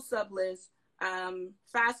the full sub list.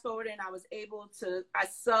 Fast forward, and I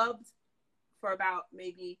subbed for about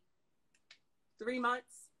maybe 3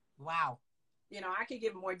 months. Wow. You know, I could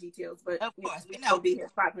give more details, but of course, we know be here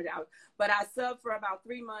 500 hours. But I subbed for about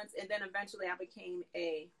 3 months, and then eventually I became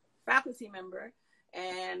a faculty member.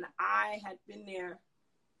 and I had been there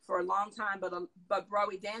for a long time, but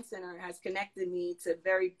Broadway Dance Center has connected me to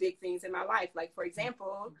very big things in my life. Like, for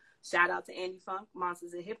example, shout out to Andy Funk,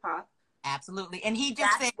 Monsters of Hip Hop. Absolutely. And he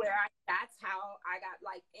just said, that's how I got,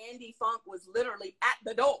 like, Andy Funk was literally at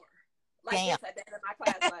the door, like damn. this at the end of my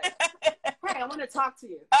class, like, hey, I want to talk to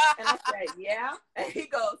you. And I said, yeah. And he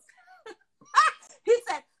goes, he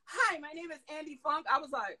said, hi, my name is Andy Funk. I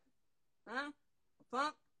was like, huh?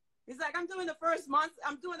 Funk? He's like, I'm doing the first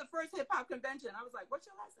hip hop convention. I was like, what's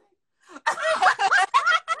your last name?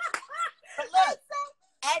 But look,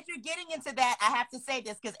 as you're getting into that, I have to say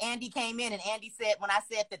this because Andy came in and Andy said, when I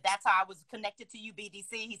said that's how I was connected to you,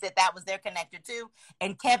 BDC, he said that was their connector too.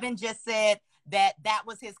 And Kevin just said that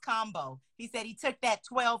was his combo. He said he took that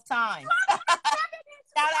 12 times. Shout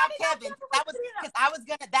out Kevin.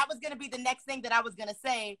 That was gonna be the next thing that I was gonna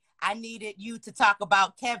say. I needed you to talk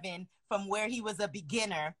about Kevin from where he was a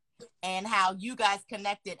beginner and how you guys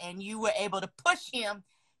connected and you were able to push him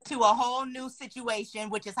to a whole new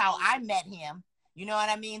situation, which is how I met him. You know what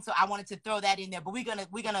I mean? So I wanted to throw that in there, but we're gonna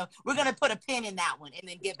put a pin in that one and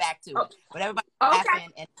then get back to it. But everybody's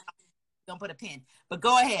laughing and don't put a pin. But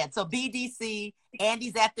go ahead. So BDC,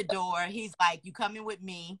 Andy's at the door. He's like, "You coming with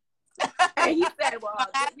me?" And he said, "Well,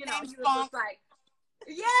 you know," he was just like,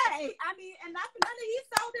 "Yeah." I mean, and not for nothing, he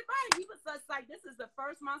sold it right. He was just like, "This is the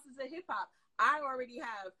first Monsters of Hip Hop. I already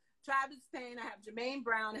have Travis Payne, I have Jermaine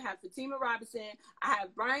Brown, I have Fatima Robinson, I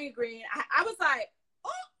have Brian Green." I was like,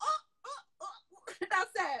 oh. And I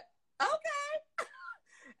said, okay.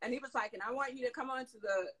 And he was like, and I want you to come on to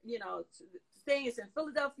the, to the things in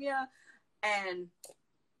Philadelphia. And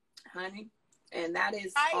honey, and that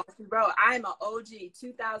is awesome, bro. I'm an OG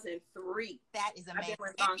 2003. That is amazing.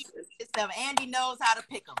 Andy knows how to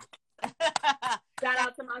pick them. Shout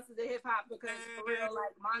out to Monsters of Hip Hop because for real,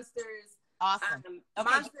 like Monsters, awesome. Okay.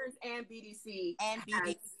 Monsters and BDC,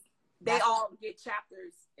 they all get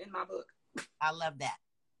chapters in my book. I love that.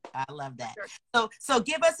 Sure. So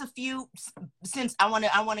give us a few, since I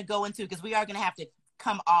want to go into, because we are going to have to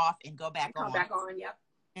come off and go back on. Yep.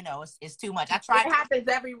 It's too much. It happens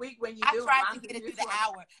every week when you do. I tried to get it through the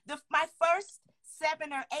hour. My first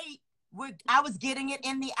 7 or 8, I was getting it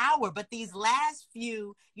in the hour, but these last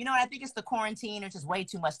few, I think it's the quarantine, it's just way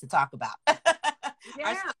too much to talk about.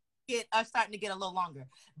 Yeah. are starting to get a little longer.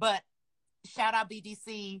 But shout out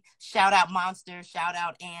BDC, shout out Monster, shout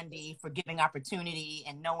out Andy for giving opportunity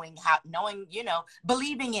and knowing,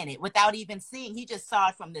 believing in it without even seeing. He just saw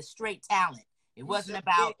it from the straight talent. It wasn't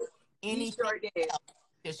about anything else.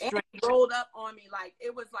 And he rolled up on me like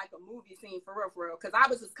it was like a movie scene for real. Because I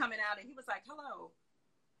was just coming out and he was like, "Hello,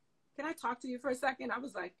 can I talk to you for a second?" I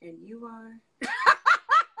was like, "And you are?"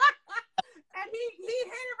 And he hit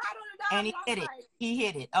it right on the dot. And he hit it. He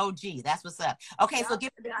hit it. Oh, gee, that's what's up. Okay, yeah, so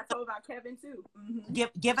I told about Kevin too. Mm-hmm.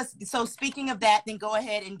 Give us. So speaking of that, then go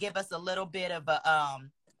ahead and give us a little bit of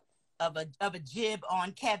a jib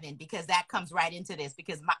on Kevin, because that comes right into this.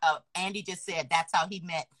 Because Andy just said that's how he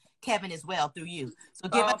met Kevin as well, through you. So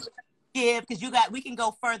give us a jib, because we can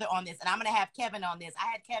go further on this, and I'm gonna have Kevin on this. I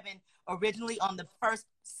had Kevin originally on the first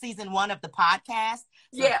season 1 of the podcast.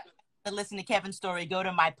 So to listen to Kevin's story, go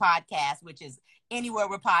to my podcast, which is anywhere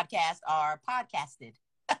where podcasts are podcasted.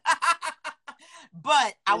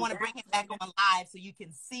 But I want to bring him back on live so you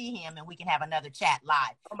can see him and we can have another chat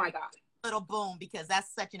live. Oh my God. Little boom, because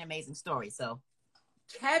that's such an amazing story. So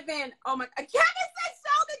Kevin, oh my, Kevin said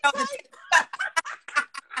show the tape.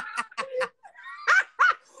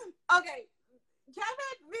 Okay,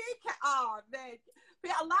 Kevin, oh man.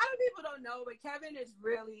 A lot of people don't know, but Kevin is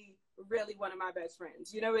really, really one of my best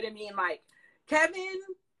friends. You know what I mean? Like, Kevin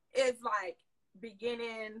is like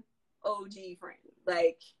beginning OG friend,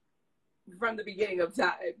 like from the beginning of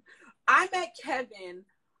time. I met Kevin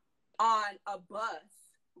on a bus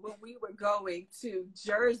when we were going to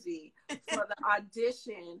Jersey for the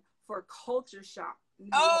audition for Culture Shock.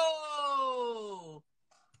 Oh!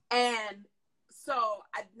 And so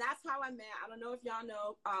that's how I met. I don't know if y'all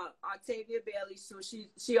know Octavia Bailey. So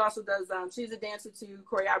she also does, she's a dancer too,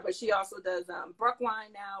 choreographer, but she also does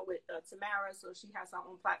Brookline now with Tamara. So she has her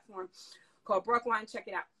own platform called Brookline. Check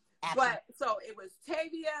it out. Absolutely. But so it was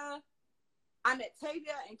Tavia. I met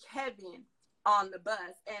Tavia and Kevin on the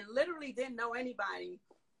bus and literally didn't know anybody.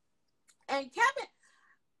 And Kevin,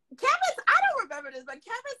 I don't remember this, but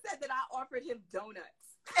Kevin said that I offered him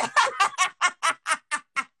donuts.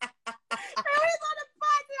 And we was on the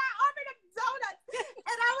bus and I offered him donuts.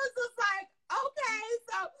 And I was just like, okay.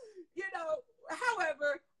 So, however,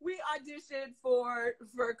 we auditioned for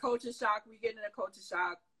Culture Shock. We get into Culture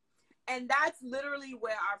Shock. And that's literally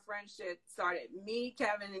where our friendship started. Me,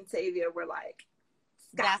 Kevin, and Tavia were like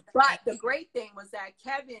But the great thing was that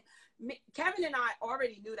Kevin and I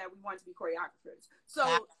already knew that we wanted to be choreographers.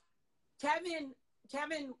 So Kevin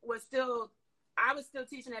was still, I was still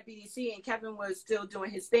teaching at BDC, and Kevin was still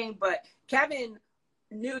doing his thing, but Kevin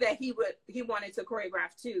knew that he wanted to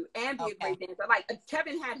choreograph too and be a great dancer. Like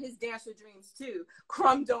Kevin had his dancer dreams too.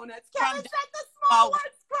 Crumb Donuts. Kevin said the small ones.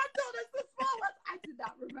 Crumb Donuts, the small ones. I did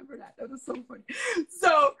not remember that. That was so funny.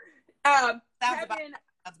 So Kevin,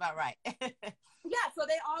 that's about right. yeah. So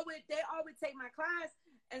they all would take my class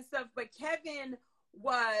and stuff. But Kevin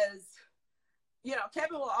was, you know,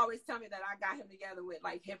 Kevin will always tell me that I got him together with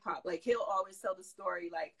like hip hop. Like he'll always tell the story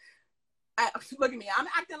like, look at me, I'm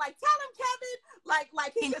acting like, tell him, Kevin,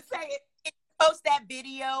 like he could say it. Can you post that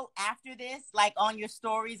video after this, like on your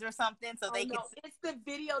stories or something, so they can see? It's the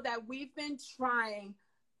video that we've been trying.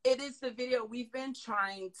 It is the video we've been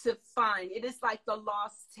trying to find. It is like the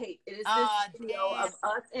lost tape. It is this video of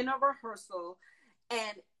us in a rehearsal,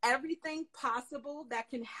 and everything possible that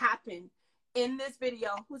can happen in this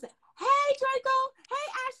video. Who's it? Hey, Draco. Hey,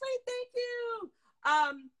 Ashley. Thank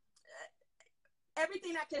you.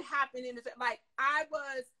 Everything that could happen in this, like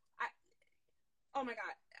oh my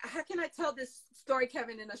God, how can I tell this story,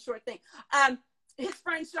 Kevin, in a short thing? His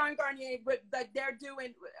friend Sean Garnier,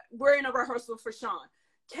 we're in a rehearsal for Sean.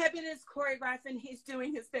 Kevin is choreographing, he's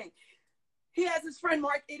doing his thing. He has his friend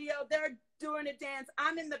Mark Idio, they're doing a dance.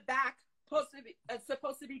 I'm in the back, supposed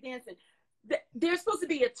to be dancing. There's supposed to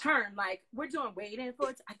be a turn, like we're doing Waiting for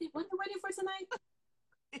It. I think, what are we waiting for tonight?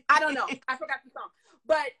 I don't know, I forgot the song.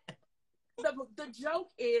 But the joke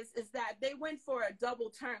is that they went for a double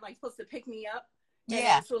turn, like supposed to pick me up.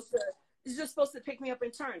 Yeah. It's just supposed to pick me up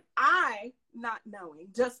and turn. I, not knowing,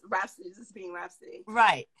 just being Rhapsody.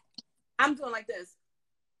 Right. I'm doing like this.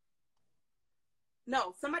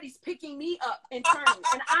 No, somebody's picking me up and turning,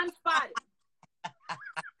 and I'm spotted.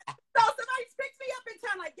 So somebody picks me up and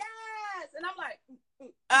turn like, yes! And I'm like,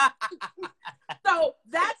 So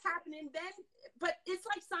that's happening then, but it's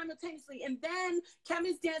like simultaneously. And then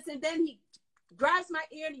Kevin's dancing, then he grabs my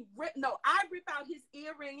ear and I rip out his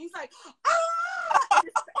earring. He's like, ah! I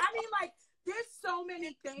mean, like, there's so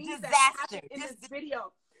many things that happen in this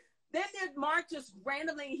video. Then there's Mark just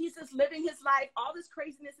randomly, he's just living his life. All this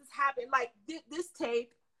craziness has happened. Like this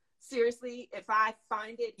tape, seriously, if I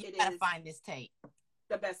find it, you gotta find this tape.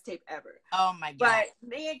 The best tape ever. Oh my God. But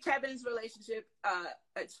me and Kevin's relationship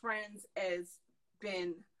as friends has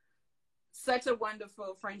been such a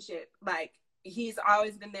wonderful friendship. Like he's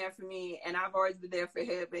always been there for me and I've always been there for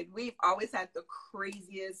him. And we've always had the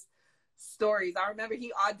craziest stories. I remember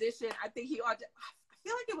he auditioned. I feel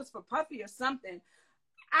like it was for Puffy or something.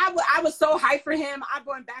 I was so hyped for him.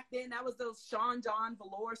 Back then, that was those Sean John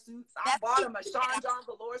velour suits. I bought him a Sean John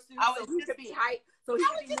velour suit so he could be hyped, so he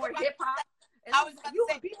could be more hip hop. And I was like, you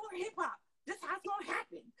would be more hip hop. This is how it's gonna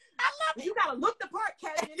happen. I love it. You gotta look the part,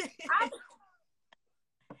 Kevin.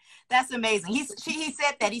 That's amazing. He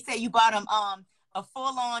said that. He said you bought him a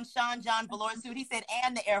full-on Sean John velour suit. He said,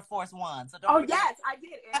 and the Air Force One. So don't forget. Yes, I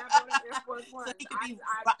did. And I bought an Air Force One. So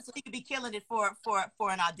he could be killing it for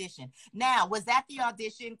an audition. Now, was that the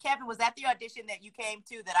audition, Kevin? Was that the audition that you came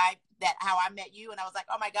to? How I met you, and I was like,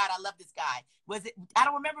 oh my God, I love this guy. Was it? I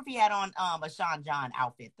don't remember if he had on a Sean John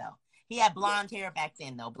outfit though. He had blonde hair back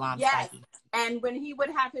then though, spiky. And when he would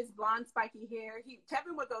have his blonde spiky hair,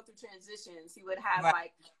 Kevin would go through transitions. He would have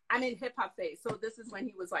like, I'm in hip hop phase. So this is when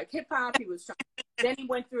he was like hip hop. He was then he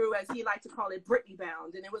went through, as he liked to call it, Britney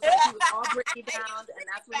bound. And it was like he was all Britney bound. And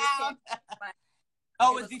that's when it came. Like,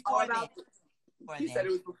 it was before that. He said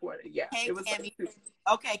it was before that. Yeah. Hey, it was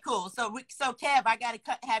okay, cool. So Kev, I got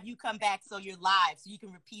to have you come back so you're live so you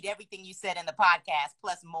can repeat everything you said in the podcast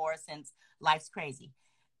plus more since life's crazy.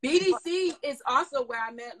 BDC is also where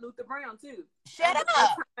I met Luther Brown too. Shut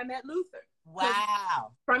up! I met Luther.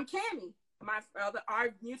 Wow. From Cammie, our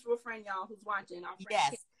mutual friend, y'all, who's watching. Our friend, yes,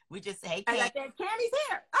 Cammie. We just say, Cammie. Like that. Cammie's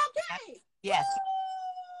here. Okay. Yes.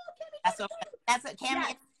 Ooh, that's a Cammie.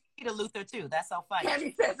 Yes. To Luther too. That's so funny.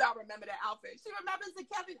 Cammie says, "I remember that outfit." She remembers the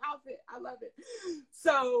Kevin outfit. I love it.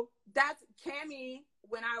 So that's Cammie.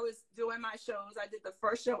 When I was doing my shows, I did the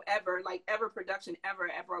first show ever, like ever production ever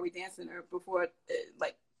at Broadway Dance Center before,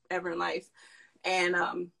 like ever in life, and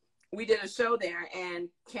we did a show there. And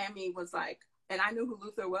Cammie was like, and I knew who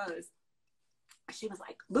Luther was. She was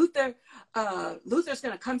like, Luther's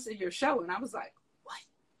gonna come to your show, and I was like, what,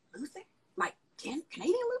 Luther? Like Canadian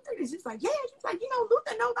Luther? And she's like, yeah. She's like,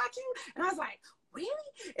 Luther know about you? And I was like, really?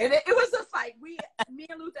 And it was just like me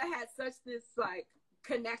and Luther had such this like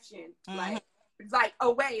connection, like it's like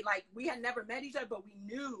a way, like we had never met each other, but we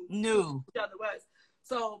knew who each other was.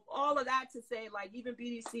 So all of that to say, like even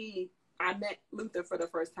BDC, I met Luther for the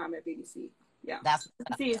first time at BDC. Yeah. That's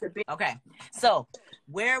BDC is a big. okay. So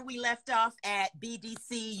where we left off at BDC,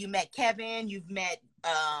 you met Kevin, you've met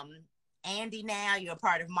Andy now, you're a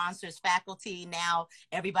part of Monsters faculty. Now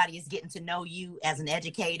everybody is getting to know you as an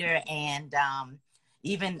educator, and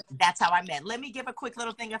even that's how I met. Let me give a quick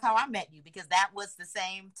little thing of how I met you, because that was the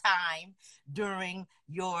same time during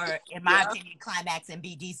your, in my opinion, climax in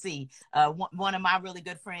BDC. One of my really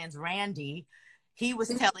good friends, Randy, he was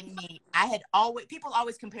telling me, people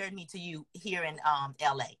always compared me to you here in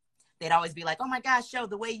LA. They'd always be like, "Oh my gosh, Show,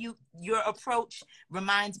 the way your approach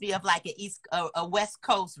reminds me of like a West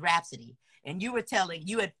Coast Rhapsody." And you were telling,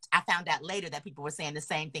 I found out later that people were saying the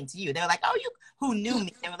same thing to you. They were like, "Oh, who knew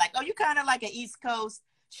me?" They were like, "Oh, you kind of like an East Coast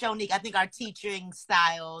Shonique." I think our teaching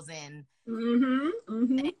styles and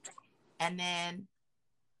and then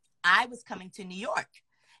I was coming to New York.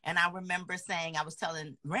 And I remember saying, I was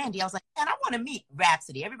telling Randy, I was like, "Man, I want to meet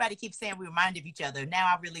Rhapsody. Everybody keeps saying we remind of each other. Now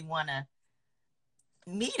I really want to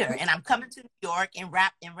meet her." And I'm coming to New York, and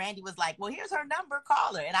Randy was like, "Well, here's her number,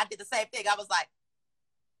 call her." And I did the same thing. I was like,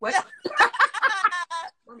 What?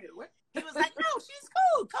 He was like, "No, she's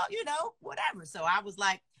cool. Call, whatever." So I was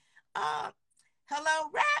like, "Hello,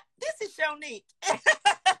 Rap. This is Shonique.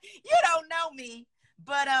 You don't know me,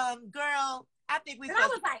 but girl, I think we." And I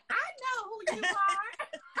was like, "I know who you are."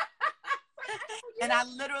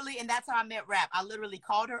 And that's how I met Rap. I literally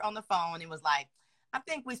called her on the phone and was like, "I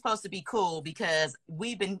think we're supposed to be cool because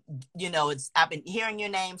we've been, I've been hearing your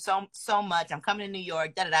name so much. I'm coming to New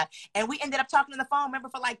York, da da da." And we ended up talking on the phone, remember,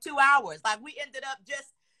 for like 2 hours. Like we ended up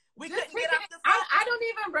we couldn't get off the phone. I don't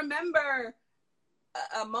even remember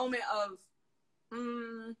a moment of,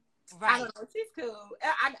 right. I don't know, she's cool.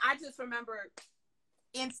 I just remember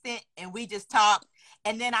instant, and we just talked.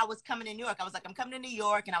 And then I was coming to New York. I was like, "I'm coming to New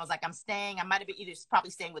York," and I was like, I might have been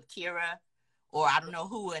probably staying with Kira, or I don't know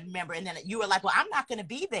who, and remember. And then you were like, "Well, I'm not going to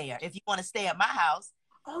be there if you want to stay at my house."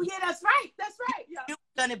 Oh yeah, that's right. Yeah. You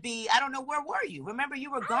were going to be, I don't know, where were you? Remember,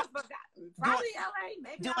 you were gone. Probably LA.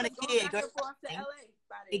 Maybe doing I was a going gig back or and forth to LA.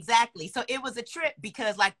 Exactly. So it was a trip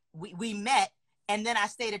because like we met, and then I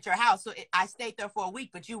stayed at your house. So I stayed there for a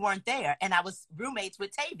week, but you weren't there. And I was roommates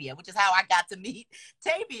with Tavia, which is how I got to meet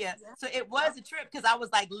Tavia. Yeah. So it was a trip because I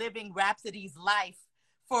was like living Rhapsody's life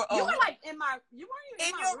for a week. You were like you weren't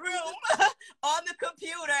in your room on the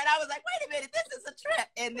computer. And I was like, "Wait a minute, this is a trip."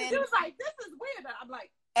 And then she was like, "This is weird." I'm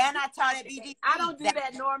like, and I taught at BDC. I don't do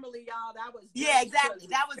that normally, y'all. That was exactly.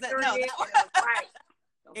 That was right.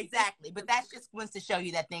 Exactly. But that's just wants to show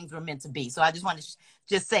you that things were meant to be. So I just want to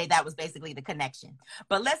just say that was basically the connection.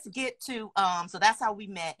 But let's get to, so that's how we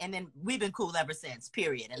met. And then we've been cool ever since,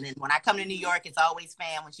 period. And then when I come to New York, it's always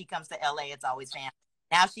fam. When she comes to LA, it's always fam.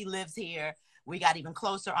 Now she lives here. We got even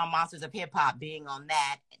closer on Monsters of Hip Hop, being on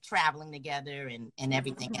that, traveling together and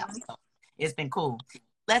everything else. So it's been cool.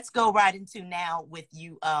 Let's go right into now with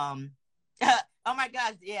you. Oh my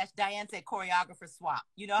gosh. Yes. Diane said choreographer swap.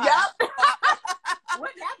 You know how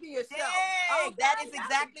wouldn't that be a show? Dang, that is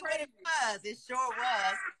exactly what it was. It sure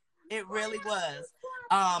was. It really was.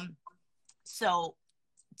 So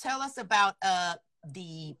tell us about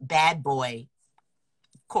the Bad Boy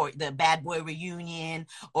reunion,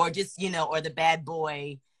 or just or the Bad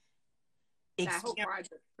Boy experience.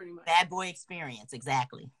 Pretty much. Bad Boy experience,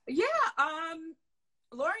 exactly. Yeah.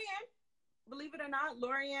 Lorianne, believe it or not,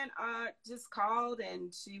 Lorianne just called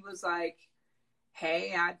and she was like,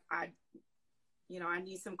 "Hey, I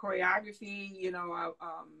need some choreography.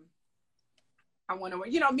 I want to,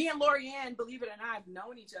 me and Lorianne, believe it or not, have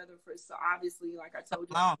known each other for, so obviously, like I told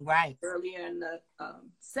you right earlier in the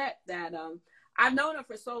set, that I've known her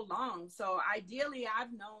for so long. So ideally,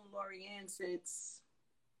 I've known Lorianne since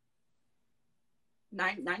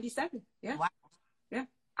 97. Yeah. Wow. Yeah.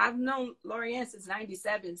 I've known Lorianne since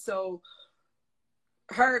 97. So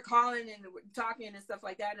her calling and talking and stuff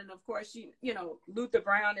like that. And of course, she, Luther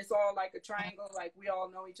Brown is all like a triangle, like we all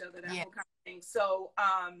know each other, that whole kind of thing. So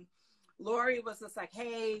Lori was just like,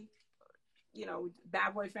 "Hey,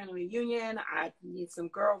 Bad Boy Family Reunion, I need some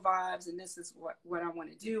girl vibes, and this is what I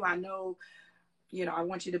want to do. I know, I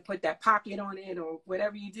want you to put that pocket on it or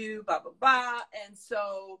whatever you do, blah, blah, blah." And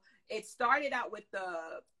so it started out with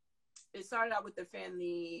the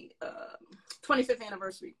family 25th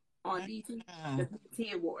anniversary on BET, the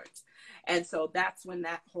BET Awards. And so that's when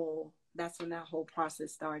that whole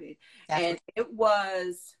process started. And it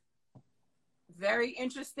was very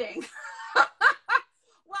interesting.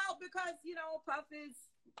 Well, because, Puff is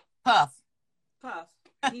Puff.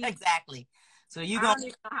 Exactly. So I don't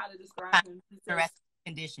even know how to describe him. The rest of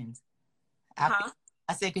the conditions.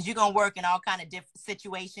 I said, because you're gonna work in all kind of different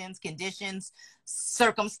situations, conditions,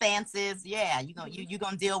 circumstances. Yeah, you're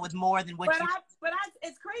gonna deal with more than what But you.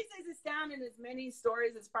 as crazy as it sounds, and as many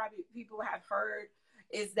stories as probably people have heard,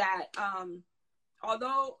 is that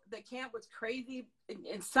although the camp was crazy,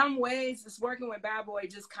 in some ways, just working with Bad Boy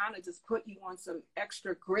just kind of just put you on some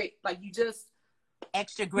extra grit. Like you just had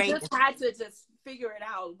to just figure it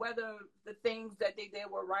out, whether the things that they did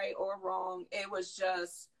were right or wrong. It was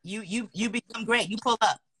just you become great. You pull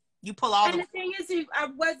up. You pull all and the thing is, I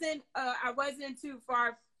wasn't too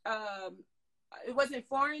far. It wasn't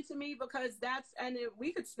foreign to me because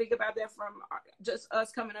we could speak about that from just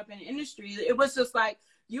us coming up in the industry. It was just like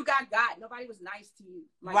you got nobody was nice to you.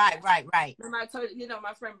 Like right. I told you,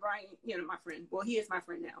 my friend Brian, my friend. Well, he is my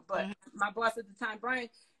friend now, but my boss at the time, Brian,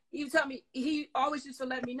 he would tell me, he always used to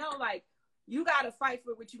let me know, like, you got to fight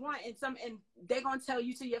for what you want, and they're gonna tell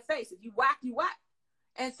you to your face, if you whack, you whack.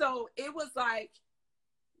 And so it was like,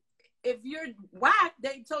 if you're whack,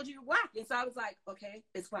 they told you to whack. And so I was like, okay,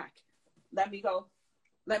 it's whack. Let me go.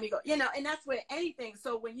 And that's with anything.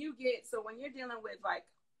 So when you're dealing with like,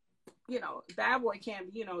 Bad Boy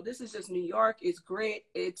Camp, this is just New York. It's great.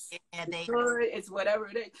 It's good. It's whatever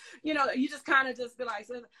it is. You just kind of just be like,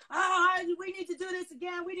 we need to do this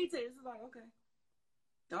again. We need to. It's like, okay.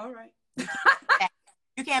 All right.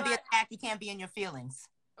 You can't be attacked. You can't be in your feelings.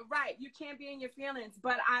 Right. You can't be in your feelings.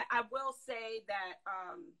 But I will say that,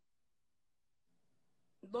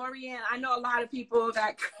 Lorianne, I know a lot of people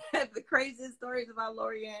got the craziest stories about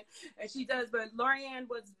Lorianne, and she does, but Lorianne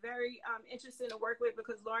was very interesting to work with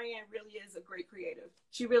because Lorianne really is a great creative.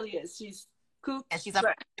 She really is. She's kook. And she's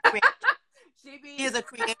a she is a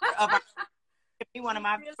creator of one of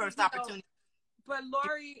my first opportunities. But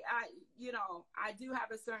Lori, I do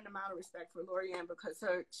have a certain amount of respect for Lorianne because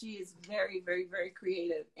she is very, very, very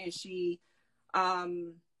creative, and she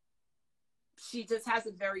just has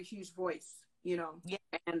a very huge voice. Yeah,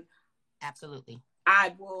 and absolutely,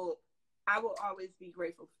 I will always be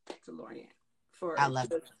grateful to Lorianne for I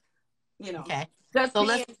love it. Okay. Just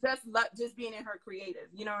being in her creative,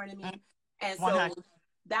 you know what I mean? And so 100.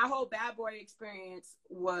 That whole Bad Boy experience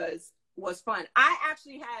was fun. I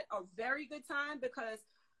actually had a very good time because,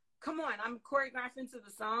 come on, I'm choreographing to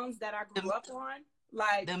the songs that I grew up on.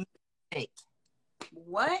 Like the music.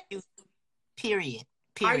 What? Period.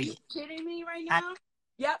 Are you kidding me right now?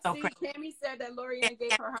 Yep. So see, Tammy said that Lorianne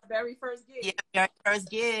gave her very first gig. Yeah, very first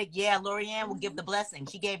gig. Yeah, Lorianne will give the blessing.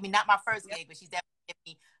 She gave me not my first gig, but she's definitely gave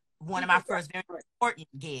me one of my first very important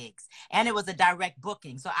gigs. And it was a direct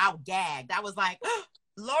booking. So I gagged. I was like,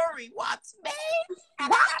 Lori wants me.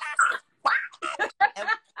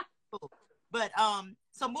 But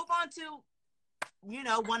so move on to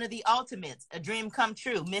one of the ultimates, a dream come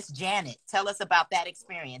true, Miss Janet. Tell us about that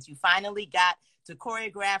experience. You finally got to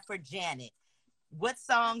choreograph for Janet. What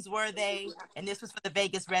songs were they? And this was for the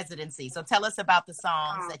Vegas residency. So tell us about the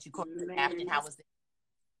songs that you choreographed and how was it?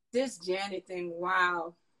 This Janet thing,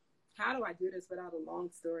 wow. How do I do this without a long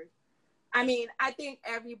story? I mean, I think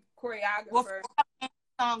every choreographer. Well, how many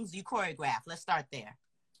songs you choreograph? Let's start there.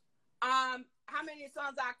 How many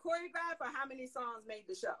songs I choreographed or how many songs made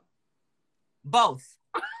the show? Both.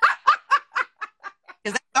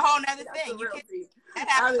 Because that's a whole nother thing.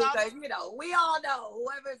 We all know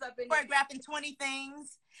whoever's up in choreographing 20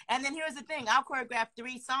 things. And then here's the thing. I'll choreograph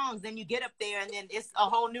 3 songs. Then you get up there and then it's a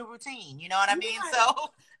whole new routine. You know what I mean? So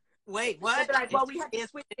wait, what? Like, well, we have to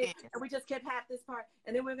switch it and we just kept half this part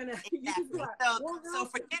and then we're going to. Exactly. So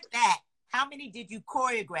forget that. How many did you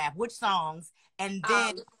choreograph? Which songs? And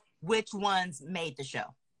then which ones made the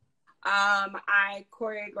show? I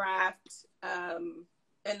choreographed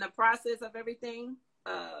in the process of everything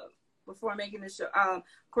before making the show.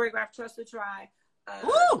 Choreographed Trust to Try.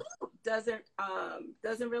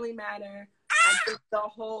 Doesn't really matter. I did the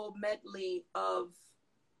whole medley of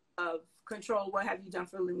Control. What have you done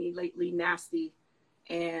for me lately? Nasty,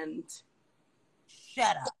 and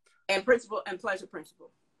Shut Up, and Principle and Pleasure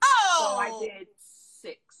Principle. So I did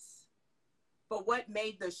 6. But what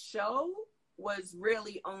made the show was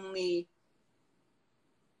really only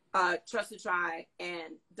Trust to Try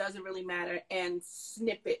and Doesn't Really Matter and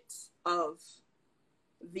snippets of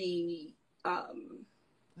the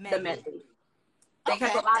medley. They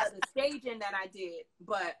kept a lot of the staging that I did,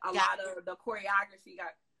 but a lot of the choreography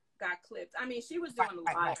got clipped. I mean, she was doing a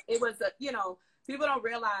lot. Right. It was people don't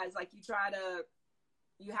realize, like,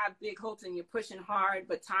 you have big hopes and you're pushing hard,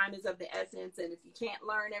 but time is of the essence. And if you can't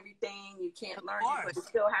learn everything, you can't learn it, but it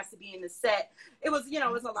still has to be in the set. It was,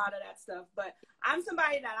 it was a lot of that stuff. But I'm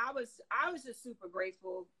somebody that I was just super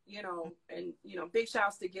grateful, and big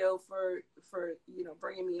shouts to Gil for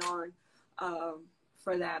bringing me on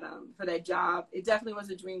for that job. It definitely was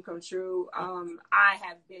a dream come true. I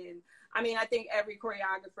think every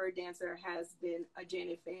choreographer, dancer has been a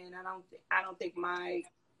Janet fan. I don't think my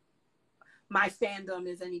fandom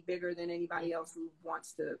is any bigger than anybody else who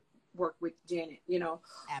wants to work with Janet, you know.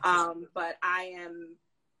 But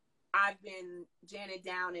I've been Janet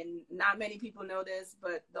down, and not many people know this,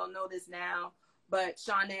 but they'll know this now. But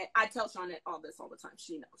Shawnette, I tell Shawnette all this all the time.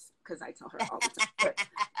 She knows because I tell her all the time. But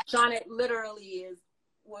Shawnette literally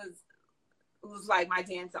was like my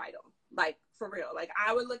dance idol, like for real. Like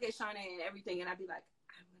I would look at Shawnette and everything, and I'd be like,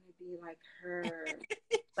 I want to be like her.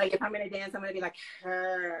 Like if I'm gonna dance, I'm gonna be like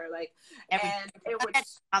her. Like, and it would.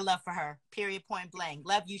 I love for her. Period. Point blank.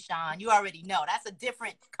 Love you, Sean. You already know that's a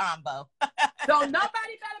different combo. So nobody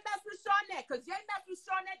better mess with Shawnette, because they mess with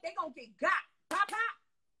Shawnette, they gonna get got. Pop pop.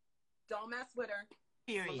 Don't mess with her.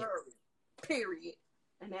 Period. Period.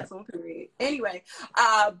 And that's on period. Anyway,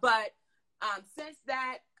 but since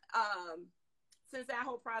that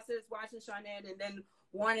whole process, watching Shawnette and then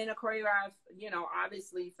wanting to choreograph, you know,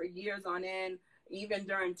 obviously for years on end, even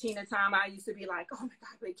during Tina time, I used to be like, oh my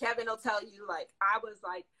God, but Kevin will tell you, like, I was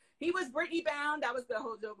like, he was Britney bound. That was the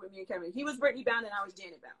whole joke with me and Kevin. He was Britney bound and I was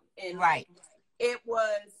Janet bound. And right. It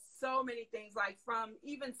was so many things, like from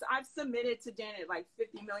even, I've submitted to Janet like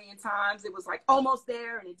 50 million times. It was like almost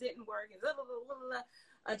there and it didn't work. And blah, blah, blah, blah, blah,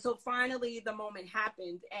 until finally the moment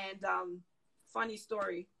happened. And funny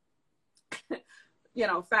story, you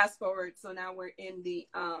know, fast forward. So now we're in the,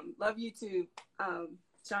 love you too,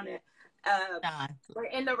 Shawnette. We're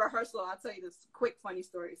in the rehearsal. I'll tell you this quick funny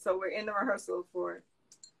story. So we're in the rehearsal for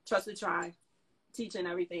Trust to Try, teaching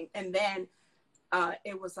everything. And then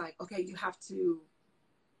it was like, okay, you have to,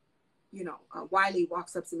 you know, Wiley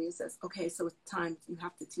walks up to me and says, okay, so it's time you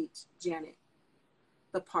have to teach Janet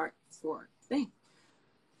the part for thing.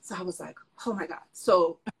 So I was like, oh my God.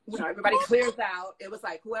 So, you know, everybody clears out. It was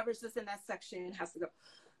like, whoever's just in that section has to go.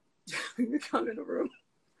 You come in the room.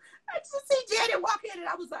 I just see Janet walk in and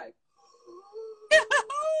I was like,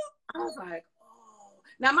 oh.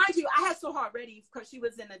 Now, mind you, I had saw her already because she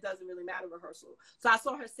was in a Doesn't Really Matter rehearsal. So I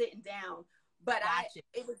saw her sitting down. But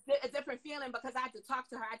it was a different feeling because I had to talk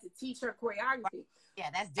to her. I had to teach her choreography.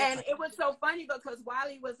 Yeah, that's different. And it was so funny because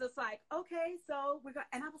Wiley was just like, okay, so we're going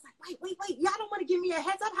to, and I was like, wait. Y'all don't want to give me a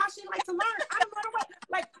heads up how she like to learn. I don't know what,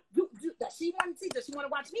 like, does she want to see? Does she want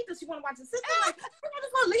to watch me? Does she want to watch her sister? Like, you're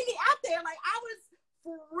just going to leave me out there. Like, I was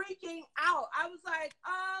freaking out. I was like,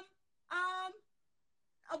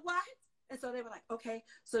 what? And so they were like, okay.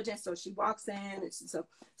 So she walks in and so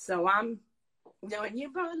I'm, you know, and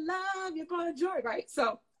you brought love, you brought joy, right?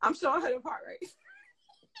 So I'm showing her the part, right?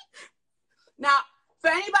 Now, for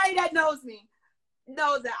anybody that knows me,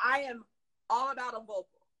 knows that I am all about a vocal,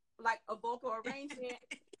 like a vocal arrangement,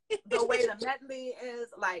 the way the medley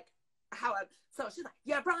is, like how. So she's like,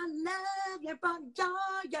 you brought love, you brought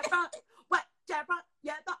joy, you brought what, you brought,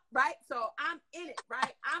 yeah, right? So I'm in it,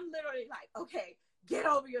 right? I'm literally like, okay, get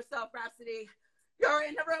over yourself, Rhapsody. You're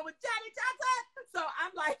in the room with Janet Jackson. So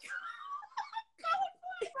I'm like.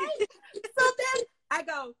 Right? So then I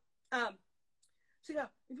go, she go,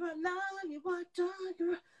 you want love, you want joy,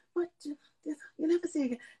 you never see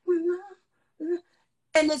again.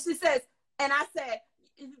 And then she says, and I said,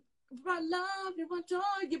 you want love, you want joy,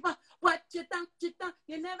 you want what you thought,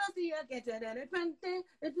 you never see again.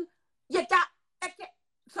 You got, okay.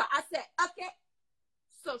 So I said, okay.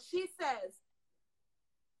 So she says,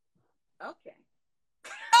 okay. So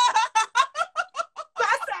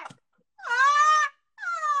I said,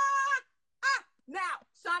 now,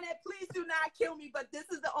 Shawnette, please do not kill me, but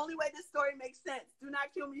this is the only way this story makes sense. Do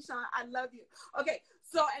not kill me, Sean. I love you. Okay,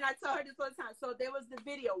 so, and I tell her this all the time. So there was the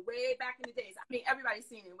video way back in the days. I mean, everybody's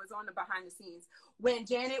seen it. It was on the behind the scenes. When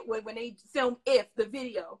Janet, when they filmed If, the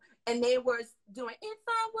video, and they was doing, if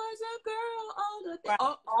I was a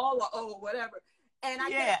girl, all, whatever. And I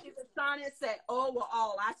guess Shawnette said, oh, well,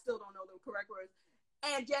 all. I still don't know the correct words.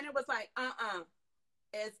 And Janet was like,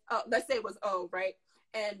 it's, let's say it was O, right?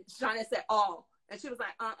 And Shawnette said, all. And she was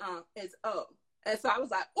like, it's O. And so I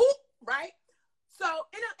was like, ooh, right? So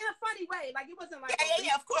in a funny way, like it wasn't like,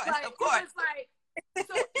 yeah, of course, like, of course. It was like,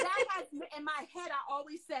 so that has, in my head, I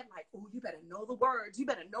always said like, oh, you better know the words. You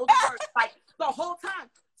better know the words, like the whole time.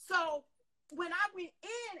 So when I went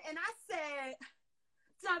in and I said,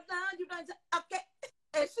 okay.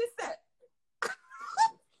 And she said,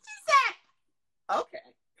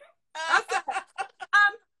 okay. I said,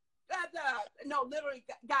 no, literally,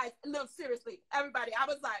 guys, look, seriously, everybody, I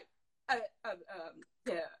was like,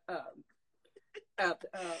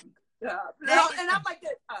 no, and I'm like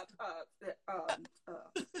this, and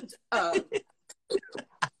I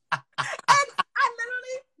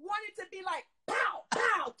literally wanted to be like, pow, pow,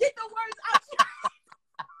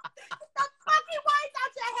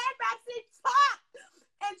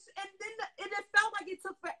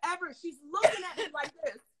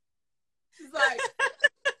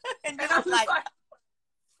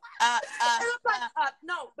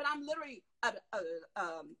 then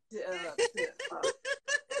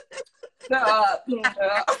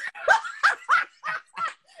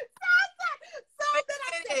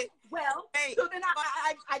I said, well, so then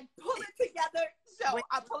I pull it together. So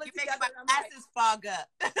I pull it together. My glasses fog up.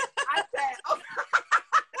 I said, okay.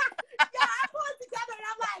 Yeah, I pull it together and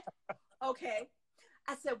I'm like, okay.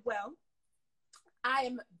 I said, well, I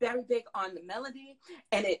am very big on the melody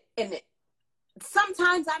and it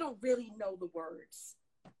sometimes I don't really know the words.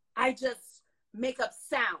 I just make up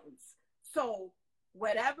sounds. So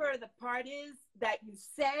whatever the part is that you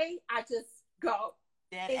say, I just go,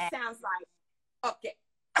 it sounds like, okay.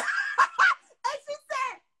 And she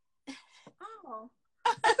said, oh.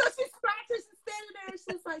 And so she scratches and standing there and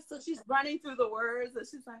she's like, so she's running through the words and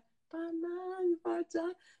she's like, and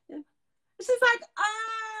she's like,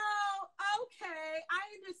 oh, okay, I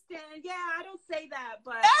understand. Yeah, I don't say that,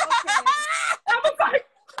 but okay. I was like,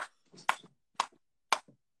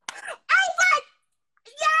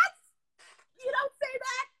 yes, you don't say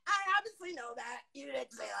that. I obviously know that. You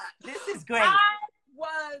didn't say that. This is great. I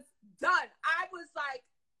was done. I was like,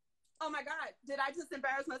 oh my God, did I just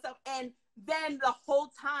embarrass myself? And then the whole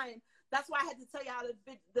time, that's why I had to tell y'all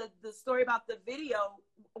the story about the video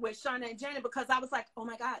with Shauna and Janet, because I was like, oh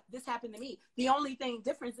my God, this happened to me. The only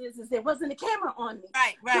difference is there wasn't a camera on me.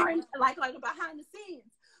 Right. During, like behind the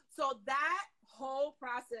scenes. So that whole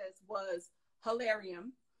process was hilarious.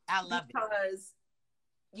 I love it. Because,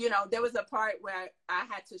 you know, there was a part where I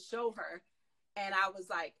had to show her and I was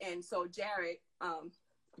like, and so Jared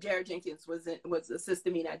Jenkins was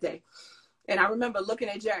assisting me that day. And I remember looking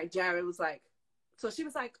at Jared was like, so she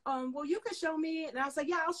was like, well, you can show me. And I was like,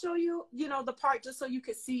 yeah, I'll show you, you know, the part just so you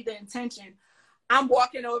could see the intention. I'm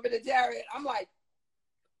walking over to Jared. I'm like,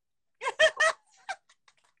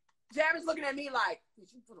 Jared's looking at me like, we're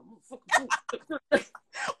looking,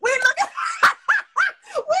 we're not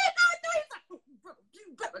doing that.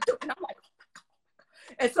 You better do it. And I'm like,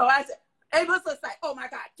 and so I said, it was just like, oh my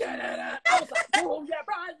God. I was like, oh yeah,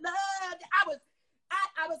 bro, I loved it.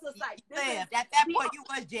 I was just like, at that point, you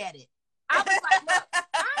was Janet. I was like, look,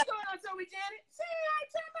 I'm going on tour with Janet.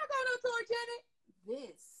 I'm not going on tour with Janet.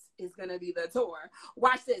 This is going to be the tour.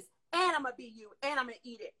 Watch this. And I'm going to be you. And I'm going to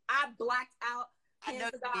eat it. I blacked out. I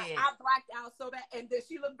blacked out so bad. And then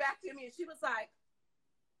she looked back to me and she was like,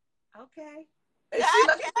 okay. And she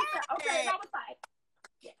looked at me and said, okay. And I was like,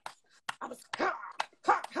 yes. I was,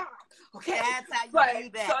 okay. That's how you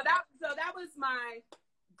do that. So that was my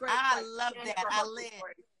great. I love that. I live.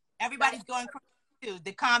 Everybody's going crazy too.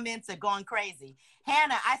 The comments are going crazy.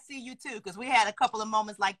 Hannah, I see you too, because we had a couple of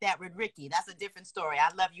moments like that with Ricky. That's a different story.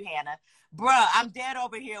 I love you, Hannah. Bruh, I'm dead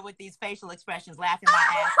over here with these facial expressions, laughing my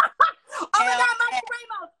ass. Oh my God, Michael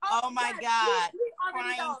Ramos. Oh my God.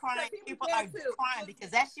 Crying. People are crying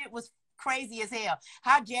because that shit was crazy as hell.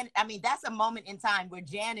 How Janet, I mean, that's a moment in time where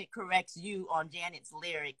Janet corrects you on Janet's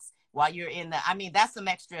lyrics while you're in the, I mean, that's some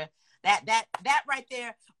extra, that right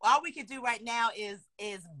there. All we could do right now is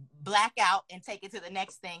black out and take it to the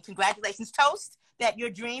next thing. Congratulations, toast that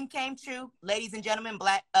your dream came true. Ladies and gentlemen,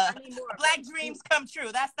 black dreams come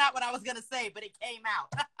true. That's not what I was gonna say, but it came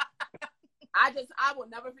out. I will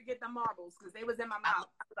never forget the marbles because they was in my mouth.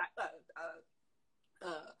 I was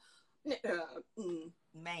like,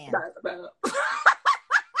 man.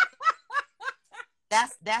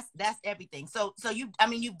 That's everything. So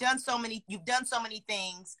you've done so many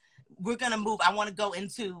things. We're gonna move. I want to go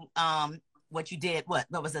into what you did. What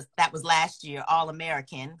was this? That was last year, All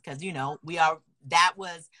American, because you know that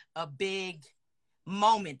was a big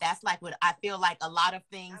moment. That's like what I feel like a lot of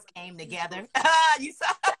things came together. You saw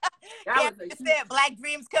Cam said black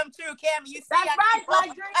dreams come true. Cam, you see that's right, black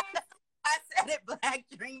dreams. I said it, black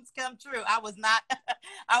dreams come true. I was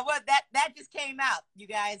that just came out, you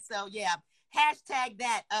guys. So yeah, hashtag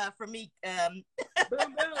that for me. Boom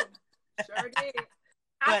boom. Sure did.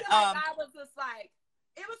 I feel like I was just like,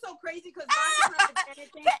 it was so crazy because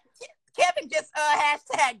Kevin just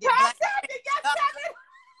hashtagged it. Hashtag it, yes, Kevin.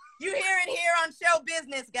 You hear it here on Show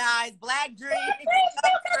Business, guys. Black dreams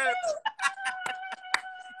come true.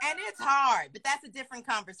 And it's hard, but that's a different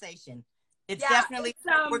conversation. It's definitely,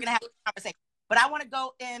 we're going to have a conversation. But I want to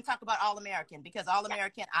go and talk about All American because All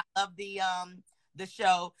American, I love the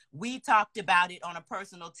show. We talked about it on a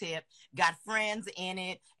personal tip, got friends in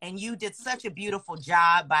it, and you did such a beautiful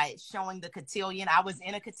job by showing the cotillion. I was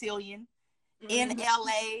in a cotillion in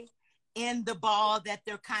LA, in the ball that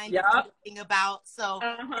they're kind of talking about. So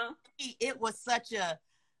it was such a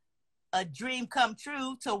dream come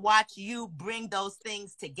true to watch you bring those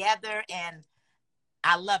things together, and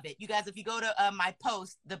I love it. You guys, if you go to my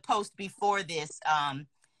post, the post before this,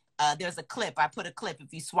 there's a clip. I put a clip.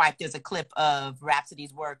 If you swipe, there's a clip of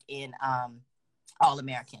Rhapsody's work in All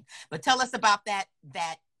American. But tell us about that.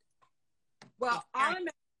 Well, All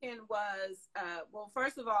American was well.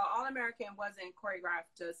 First of all, All American wasn't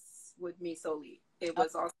choreographed just with me solely. It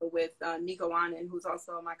was also with Nico Annan, who's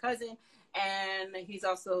also my cousin, and he's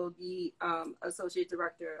also the associate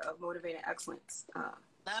director of Motivating Excellence.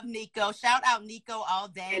 Love Nico. Shout out Nico all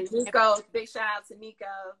day. And Nico, big shout out to Nico.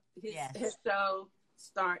 His show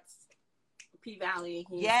starts P Valley.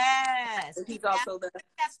 Yes. He's also the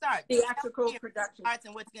theatrical production. Starts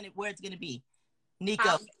and where it's gonna be.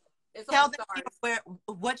 Nico. Tell them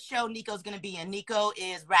what show Nico's going to be in. Nico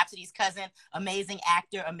is Rhapsody's cousin, amazing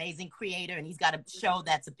actor, amazing creator, and he's got a show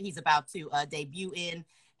he's about to debut in.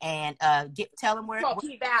 And tell him where. It's called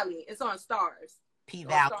P Valley. It's on Stars. P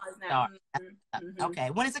Valley. Stars. Mm-hmm. Okay.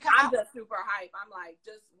 When is it coming out? I'm just super hype. I'm like,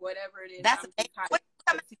 just whatever it is. That's what's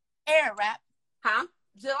coming to air, Rap? Huh?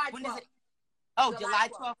 July 12th. When is it? Oh, July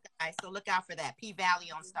 12th, guys. So look out for that. P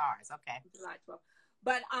Valley on Stars. Okay. July 12th.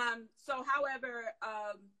 But so however,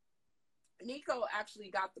 Nico actually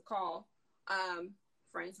got the call.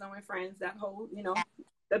 Friends knowing friends, that whole,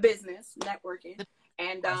 the business, networking.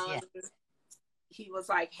 And he was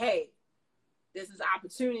like, hey, this is an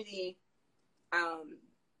opportunity. And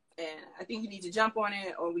I think you need to jump on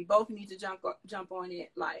it, or we both need to jump on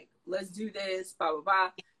it. Like, let's do this, blah, blah,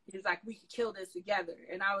 blah. He was like, we could kill this together.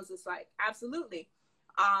 And I was just like, absolutely.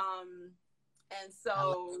 And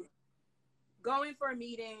so going for a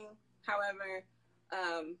meeting, however,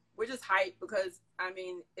 we're just hyped because, I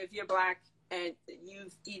mean, if you're Black and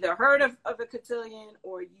you've either heard of a cotillion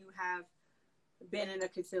or you have been in a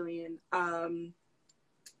cotillion,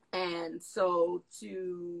 and so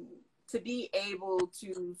to be able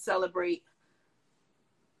to celebrate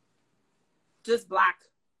just Black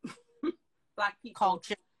people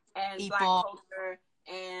culture and people. Black culture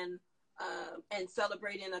and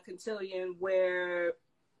celebrating a cotillion where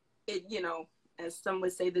it, as some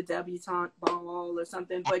would say, the debutante ball or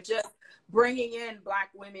something, but just bringing in Black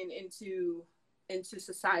women into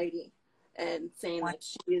society and saying that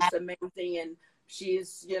she is amazing and she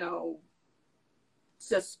is,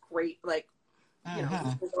 just great. Like,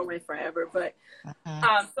 we'll go in forever. But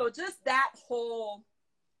so just that whole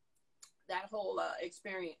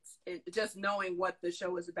experience, just knowing what the show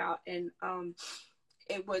was about, and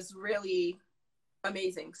it was really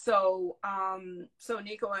amazing. So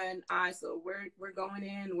Nico and I, so we're going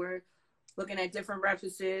in, we're looking at different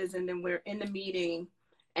references, and then we're in the meeting,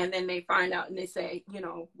 and then they find out and they say,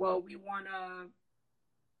 well,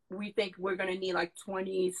 we think we're gonna need like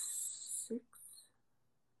 26,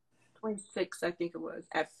 I think it was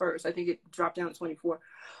at first. I think it dropped down to 24,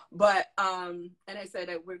 but and I said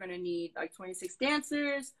that we're gonna need like 26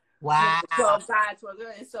 dancers. Wow. 12 sides, 12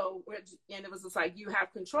 good. And so and it was just like, you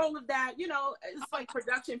have control of that. It's like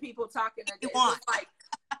production people talking. Like,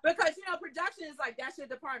 because, production is like, that's your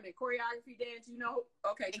department. Choreography, dance,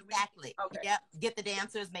 okay. Exactly. Okay. Yep. Get the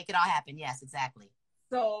dancers, make it all happen. Yes, exactly.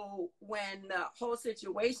 So when the whole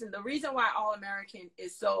situation, the reason why All American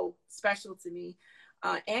is so special to me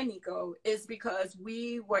and Nico is because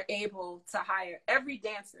we were able to hire every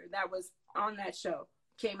dancer that was on that show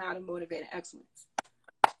came out of Motivating Excellence.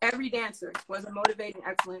 Every dancer was a Motivating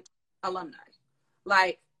Excellence alumni.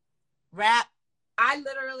 Like, Rap. I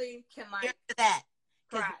literally can that.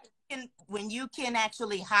 Cry. When you can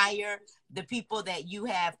actually hire the people that you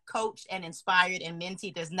have coached and inspired and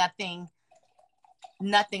mentored, there's nothing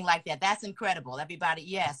like that. That's incredible. Everybody,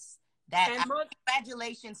 yes.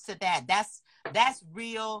 Congratulations to that. That's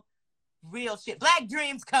real shit. Black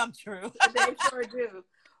dreams come true. They sure do.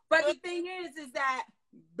 But the thing is that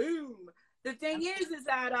boom. The thing is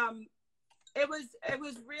that it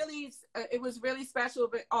was really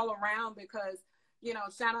special all around because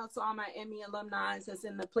shout out to all my Emmy alumni that's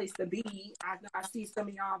in the place to be. I see some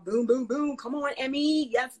of y'all boom boom boom. Come on, Emmy,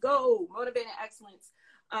 let's go. Motivating Excellence,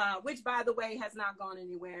 which by the way has not gone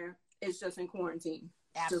anywhere. It's just in quarantine.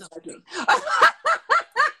 Absolutely.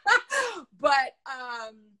 But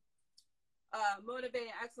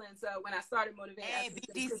Motivating Excellence. When I started Motivating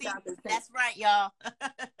Excellence, BDC, that's right, y'all.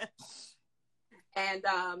 And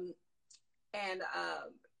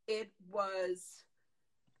it was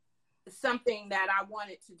something that I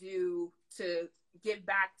wanted to do to give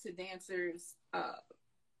back to dancers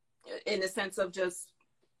in the sense of just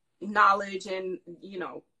knowledge and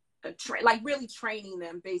like really training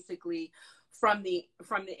them basically from the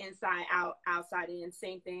inside out, outside in.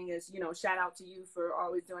 Same thing as shout out to you for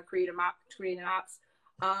always doing creative ops,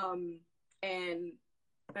 and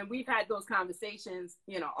we've had those conversations,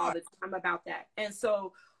 all the time about that. And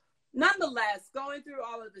so nonetheless, going through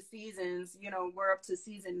all of the seasons, we're up to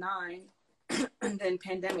season 9 and then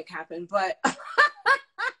pandemic happened. But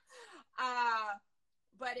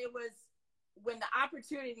but it was when the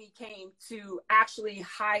opportunity came to actually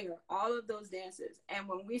hire all of those dancers, and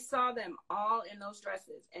when we saw them all in those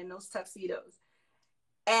dresses and those tuxedos,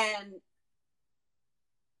 and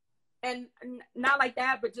not like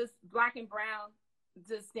that, but just black and brown,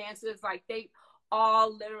 just dancers, like they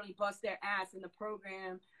all literally bust their ass in the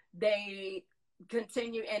program. They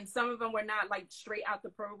continue, and some of them were not like straight out the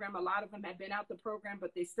program. A lot of them had been out the program,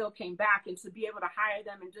 but they still came back, and to be able to hire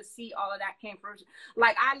them and just see all of that came first,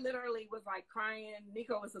 like I literally was like crying.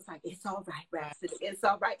 Nico was just like, it's all right, Rhapsody, it's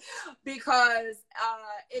all right, because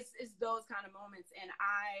it's those kind of moments, and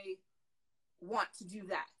I want to do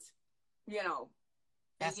that, you know.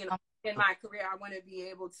 That's you know, in my career, I want to be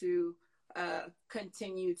able to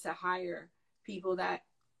continue to hire people that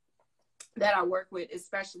I work with,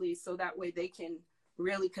 especially so that way they can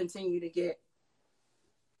really continue to get,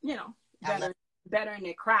 you know, better in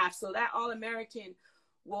their craft. So that All-American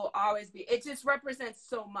will always be, it just represents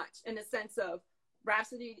so much in the sense of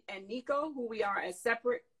Rhapsody and Nico, who we are as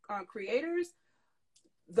separate creators.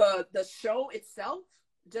 The show itself,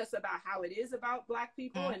 just about how it is about Black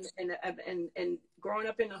people and growing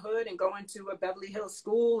up in the hood and going to a Beverly Hills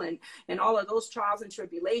school and all of those trials and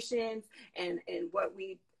tribulations and what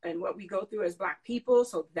we go through as Black people.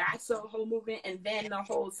 So that's a whole movement. And then the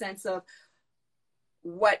whole sense of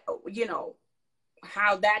what, you know,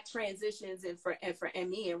 how that transitions and for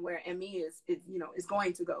ME and where ME is, you know, is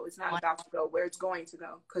going to go. It's not about to go, where it's going to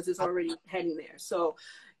go, because it's already heading there. So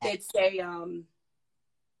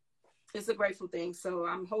it's a grateful thing. So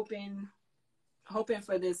I'm hoping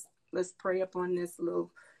for this. Let's pray up on this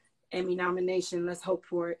little Emmy nomination. Let's hope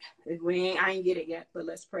for it. I ain't get it yet, but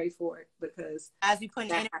let's pray for it, because as we put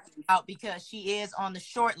it out, because she is on the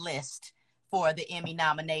short list for the Emmy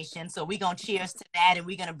nomination. So we're going to cheers to that, and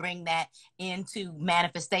we're going to bring that into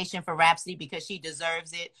manifestation for Rhapsody, because she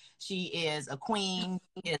deserves it. She is a queen.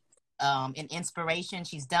 She is an inspiration.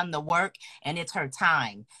 She's done the work, and it's her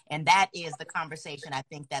time. And that is the conversation I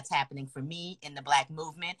think that's happening for me in the Black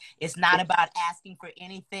movement. It's not about asking for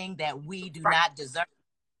anything that we do not deserve.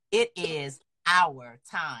 It is our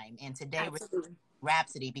time. And today we're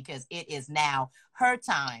Rhapsody, because it is now her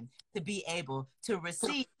time to be able to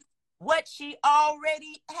receive what she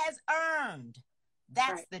already has earned.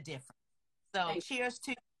 That's the difference. So cheers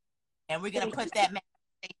to, and we're going to put that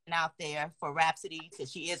manifestation out there for Rhapsody,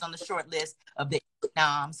 because she is on the short list of the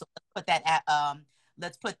nom. So let's put that at,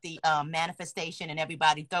 let's put the manifestation, and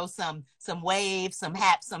everybody throw some waves, some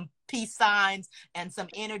hats, some peace signs, and some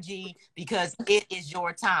energy, because it is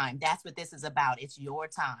your time. That's what this is about. It's your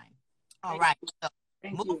time. All right. So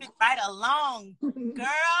moving right along,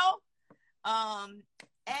 girl.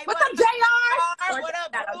 Hey, what's up, JR? What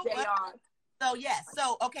up, JR? So yes.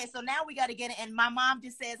 So okay. So now we got to get it. And my mom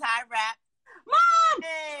just says hi, Rap. Mom.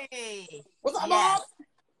 Hey. What's up, Mom?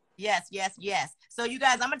 Yes. So you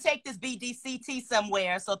guys, I'm gonna take this BDCT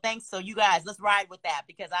somewhere. So thanks. So you guys, let's ride with that,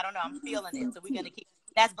 because I don't know, I'm feeling it. So we're gonna keep.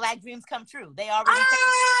 That's Black Dreams Come True. They already.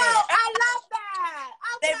 I love that.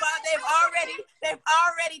 They've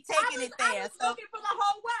already taken it there. I was looking for the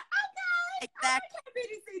whole world. Okay.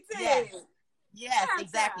 Exactly. BDCT. Yes,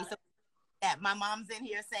 exactly. So yeah, my mom's in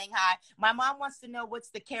here saying hi. My mom wants to know what's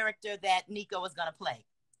the character that Nico is gonna play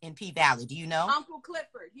in P-Valley. Do you know? Uncle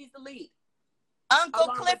Clifford. He's the lead. Uncle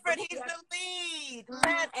Clifford, he's the lead.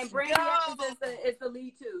 Let's and Brandy go. Evans is the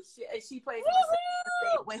lead too. She plays.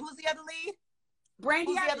 Wait, who's the other lead?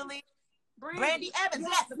 Brandy Who's Evans. the other lead? Brandy Evans.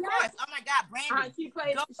 Yes, of course. Oh my God, Brandy. She's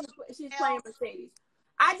playing Mercedes.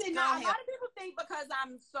 I did not. A lot of people think because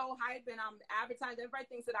I'm so hype and I'm advertising, everybody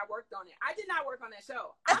thinks that I worked on it. I did not work on that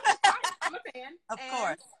show. I'm a fan. Of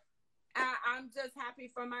course. I'm just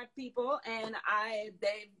happy for my people, and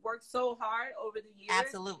they've worked so hard over the years.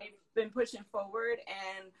 Absolutely. They've been pushing forward,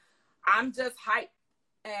 and I'm just hyped.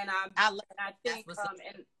 And I think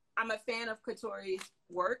and I'm a fan of Katori's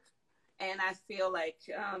work, and I feel like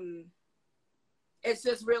it's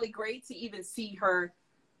just really great to even see her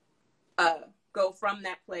go from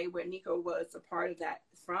that play where Nico was a part of that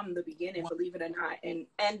from the beginning, believe it or not, and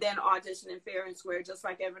then auditioning fair and square, just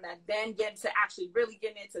like Everett, then getting to actually really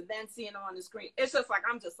getting into then seeing it on the screen. It's just like,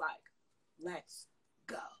 I'm just like, let's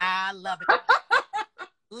go. I love it.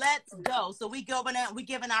 Let's go. So we giving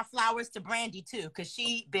our flowers to Brandy too, because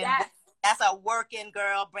that's a working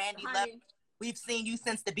girl. Brandy, we've seen you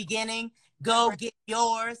since the beginning. Go get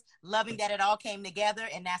yours. Loving that it all came together,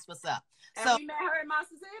 and that's what's up. And so we met her in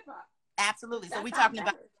Monsters Hip Hop. Absolutely. So we're talking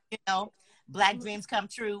about, Black dreams come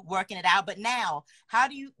true, working it out. But now, how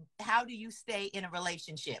do you stay in a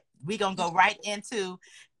relationship? We're gonna go right into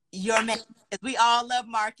your man, because we all love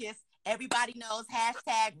Marcus. Everybody knows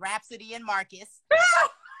 #Rhapsody and Marcus.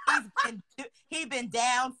 he's been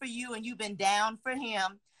down for you and you've been down for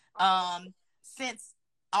him. Since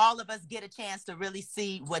all of us get a chance to really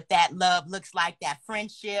see what that love looks like, that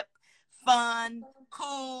friendship, fun,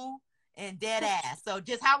 cool, and dead ass. So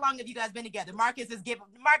just how long have you guys been together? Marcus, we ain't getting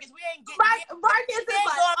Marcus is going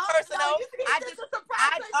like, personal. No,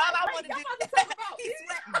 all I want to do. He's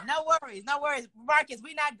sweating. No worries. Marcus,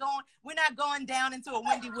 we're not going down into a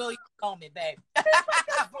Wendy Williams moment, babe. He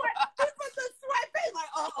put the sweat face like,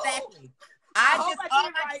 oh. Exactly.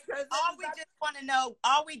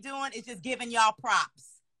 All we doing is just giving y'all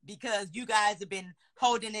props because you guys have been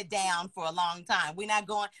holding it down for a long time. We're not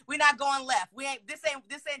going left. This ain't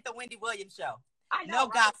the Wendy Williams show. I know, no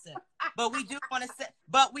right? gossip. But we do want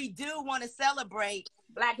to celebrate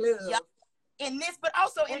Black love in this, but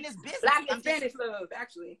also in this business. Black and Spanish love,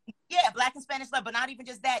 actually. Yeah, Black and Spanish love, but not even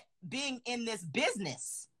just that. Being in this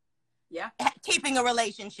business, keeping a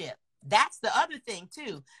relationship. That's the other thing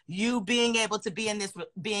too. You being able to be in this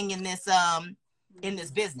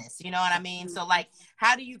business. You know what I mean? So like,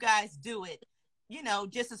 how do you guys do it? You know,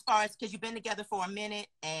 just as far as because you've been together for a minute,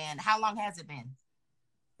 and how long has it been?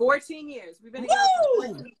 14 years. We've been together for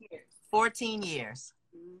 14 years. 14 years.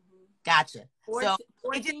 Mm-hmm. Gotcha. 14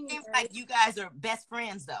 so it just seems like you guys are best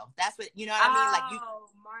friends, though. That's what you know what I mean. Like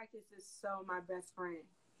Marcus is so my best friend.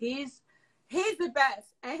 He's the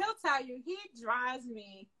best, and he'll tell you he drives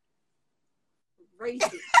me crazy.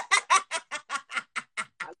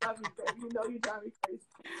 I love you, baby. You know you drive me crazy.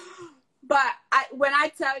 But when I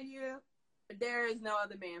tell you, there is no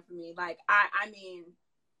other man for me. Like I mean,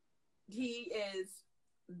 he is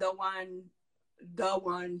the one.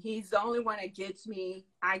 He's the only one that gets me.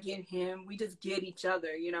 I get him. We just get each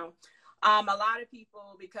other, you know. A lot of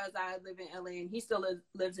people, because I live in LA and he still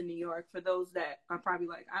lives in New York, for those that are probably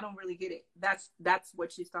like, I don't really get it. That's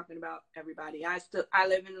what she's talking about, everybody. I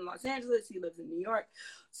live in Los Angeles. He lives in New York.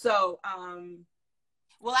 So,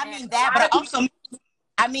 well, I mean that,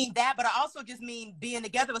 but I also just mean being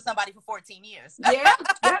together with somebody for 14 years. Yeah.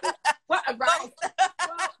 Well, right. Well,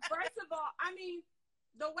 first of all, I mean,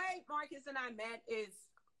 the way Marcus and I met is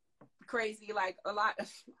crazy. Like a lot of,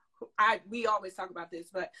 we always talk about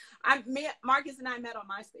this, but Marcus and I met on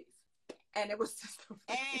MySpace, and it was just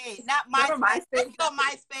not MySpace. Go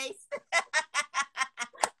MySpace.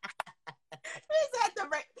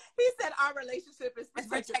 He said our relationship is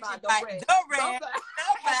protected by the red. The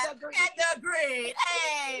green.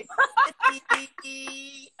 Hey.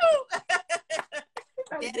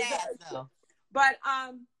 Dead ass though. But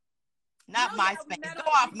not MySpace.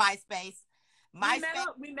 Go off MySpace. We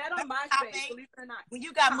met on MySpace, believe it or not. When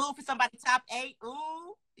you got moved for somebody top 8,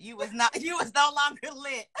 ooh, you was no longer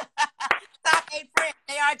lit. Top 8 friends,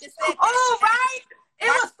 they are just said. Oh, right. It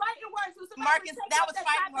was fighting words. Marcus, that was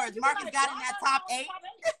fighting words. Marcus got in that top 8.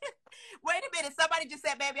 Wait a minute. Somebody just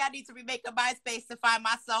said, baby, I need to remake a MySpace to find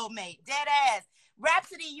my soulmate. Dead ass.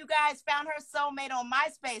 Rhapsody, you guys found her soulmate on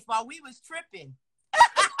MySpace while we was tripping.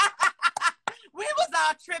 We was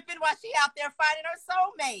all tripping while she out there finding her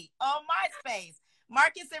soulmate on MySpace.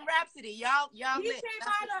 Marcus and Rhapsody, y'all he lit. Came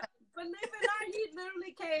out of, believe it or not, he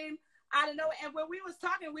literally came out of nowhere. And when we was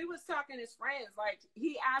talking as friends. Like,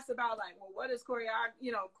 he asked about, like, well, what does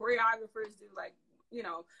choreographers do? Like, you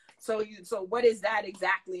know, so what is that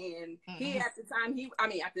exactly? And he, at the time,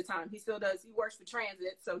 he still does. He works for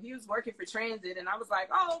Transit. So he was working for Transit. And I was like,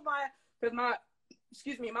 because my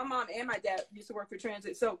mom and my dad used to work for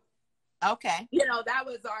Transit. So, okay. You know, that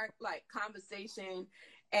was our, like, conversation.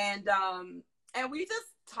 And we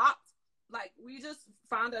just talked. Like, we just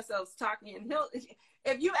found ourselves talking. And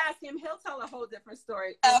if you ask him, he'll tell a whole different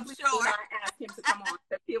story. I'm sure. I ask him to come on,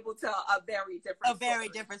 that he will tell a very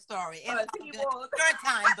different story. It's your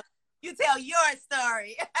time, but you tell your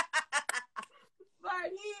story.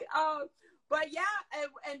 But yeah,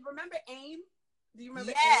 and remember AIM? Do you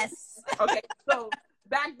remember Yes. AIM? Okay, so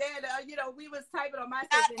back then, you know, we was typing on my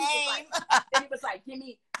Not AIM. And he was like, give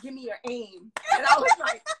me your AIM. And I was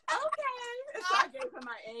like, okay. And so I gave him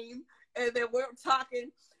my AIM. And then we're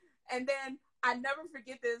talking. And then I never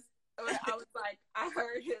forget this. I was like, I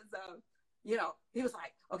heard his, you know, he was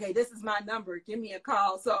like, okay, this is my number. Give me a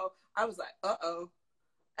call. So I was like, uh-oh.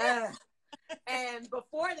 And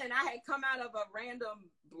before then, I had come out of a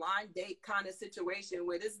random blind date kind of situation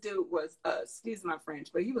where this dude was, excuse my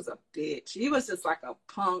French, but he was a bitch. He was just like a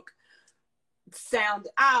punk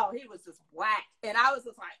he was just whack. And I was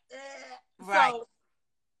just like, Right.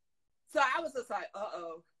 So I was just like,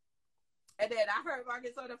 uh-oh. And then I heard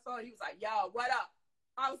Marcus on the phone. He was like, yo, what up?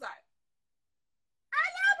 I was like, I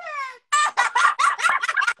love it. Oh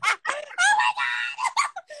my God.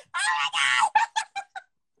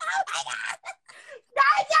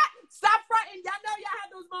 Guys, stop fronting. Y'all know y'all have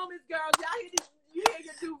those moments, girls. Y'all hear this? You hear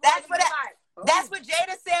your dude? That's what Oh. That's what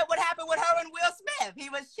Jada said. What happened with her and Will Smith?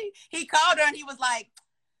 He called her and he was like,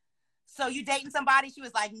 "So you dating somebody?" She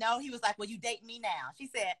was like, "No." He was like, "Well, you date me now." She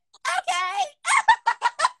said, "Okay."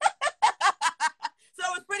 So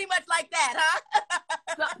it was pretty much like that, huh?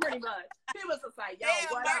 So pretty much. He was just like, "Yo, Damn,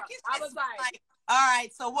 what Marcus up?" I was like, "All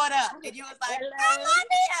right, so what up?" And you was like, Hello? "I love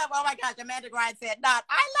him." Oh my gosh, Amanda Grimes said, "Not,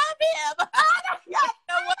 I love him." You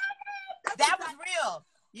know what? That was real.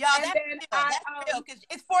 Y'all, And that's then real. That's real because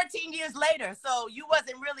it's 14 years later, so you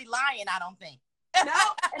wasn't really lying, I don't think.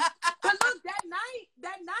 No, but look, that night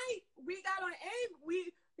we got on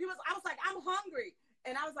AIM. I was like, I'm hungry,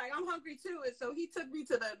 and I was like, I'm hungry too. And so he took me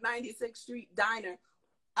to the 96th Street Diner.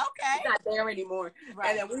 Okay. It's not there anymore.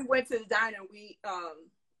 Right. And then we went to the diner.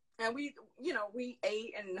 And we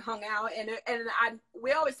ate and hung out. And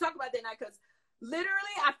we always talk about that night because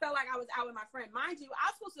literally I felt like I was out with my friend. Mind you,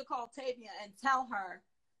 I was supposed to call Tavia and tell her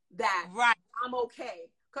that I'm okay.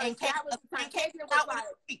 Because that was the time Tavia was like,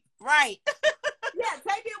 right. yeah,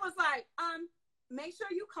 Tavia was like, make sure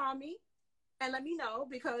you call me and let me know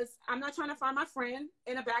because I'm not trying to find my friend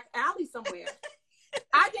in a back alley somewhere.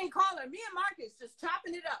 I didn't call her. Me and Marcus just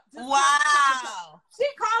chopping it up. Wow. She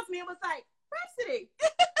calls me and was like, Rhapsody.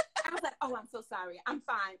 I was like, oh, I'm so sorry. I'm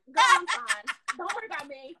fine. Girl, I'm fine. Don't worry about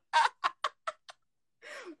me.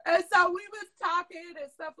 And so we was talking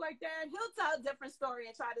and stuff like that. And he'll tell a different story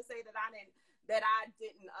and try to say that I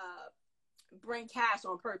didn't bring cash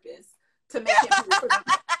on purpose to make him pay for them.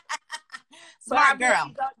 Smart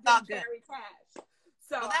girl. Didn't carry cash.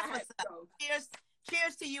 So well, that's what's up.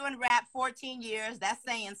 Cheers to you and Rap. 14 years. That's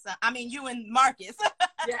saying something. I mean, you and Marcus.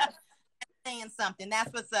 Yes. Saying something.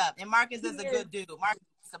 That's what's up. And Marcus is a good dude. Marcus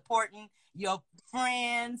is supporting your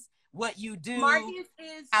friends, what you do. Marcus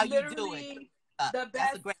is how literally you do it. The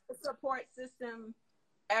best support system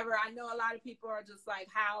ever. I know a lot of people are just like,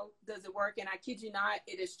 how does it work? And I kid you not,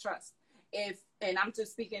 it is trust. And I'm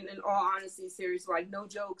just speaking in all honesty, serious, like no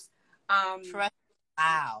jokes. Trust.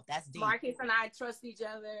 Wow, that's deep. Marcus and I trust each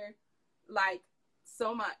other like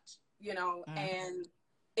so much, and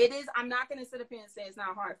it is, I'm not going to sit up here and say it's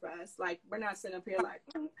not hard for us. Like, we're not sitting up here like,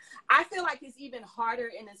 I feel like it's even harder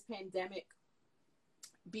in this pandemic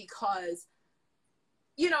because,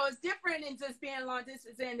 it's different than just being long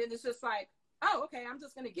distance and then it's just like, oh, okay, I'm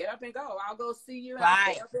just going to get up and go. I'll go see you and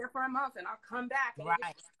I'll stay up there for a month and I'll come back. And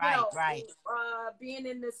right. Being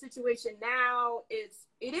in this situation now, it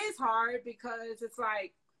is hard because it's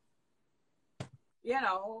like,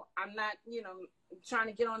 I'm not, trying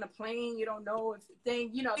to get on a plane. You don't know if they're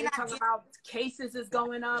talking about cases is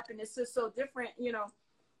going up and it's just so different, and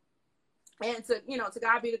to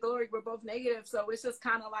God be the glory, we're both negative. So it's just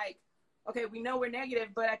kind of like, okay, we know we're negative,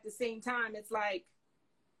 but at the same time, it's like,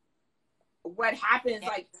 what happens?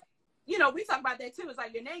 Like, we talk about that too. It's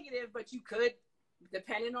like you're negative, but you could,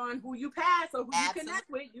 depending on who you pass or who you connect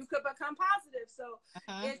with, you could become positive. So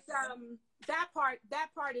it's, that part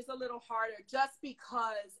is a little harder just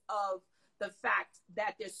because of the fact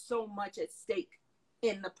that there's so much at stake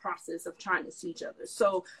in the process of trying to see each other.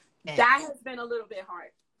 So that has been a little bit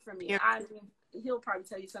hard for me. I mean, he'll probably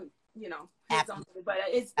tell you some, his own, but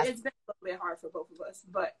it's been a little bit hard for both of us.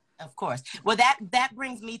 But of course. Well, that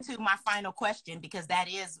brings me to my final question, because I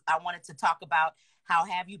wanted to talk about how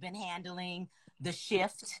have you been handling the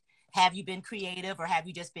shift? Have you been creative or have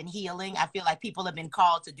you just been healing? I feel like people have been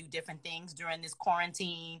called to do different things during this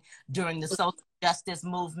quarantine, during the social justice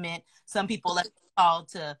movement. Some people are called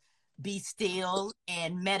to be still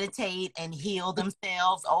and meditate and heal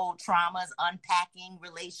themselves, old traumas, unpacking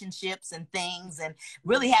relationships and things, and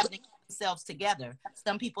really having to keep themselves together.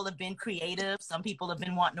 Some people have been creative. Some people have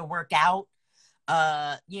been wanting to work out.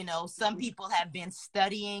 Some people have been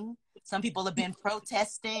studying. Some people have been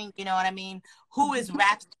protesting. You know what I mean? Who is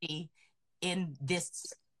Rhapsody in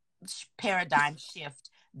this paradigm shift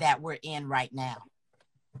that we're in right now?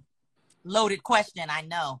 Loaded question, I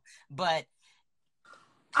know, but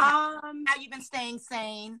how you been staying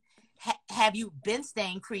sane? Have you been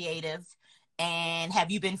staying creative? And have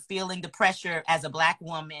you been feeling the pressure as a Black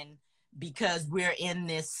woman because we're in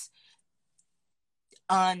this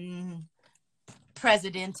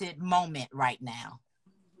unprecedented moment right now?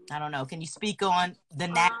 I don't know. Can you speak on the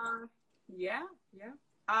Yeah.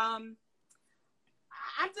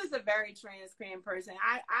 I'm just a very transparent person.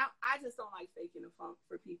 I just don't like faking the funk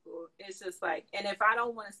for people. It's just like, and if I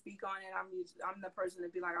don't want to speak on it, I'm the person to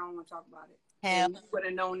be like, I don't want to talk about it. Hell. And you would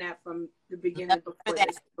have known that from the beginning before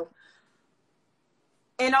this. So,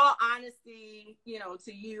 in all honesty,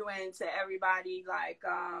 to you and to everybody, like,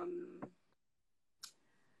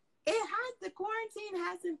 the quarantine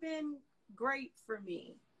hasn't been great for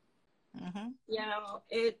me. Mm-hmm.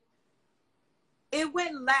 It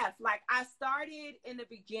went left. Like, I started in the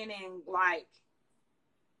beginning, like,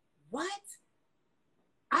 what?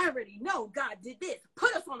 I already know God did this.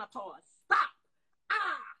 Put us on a pause. Stop.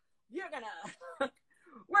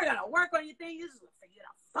 We're gonna work on your thing. This is for you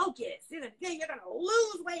to focus. You're gonna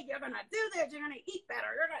lose weight. You're gonna do this. You're gonna eat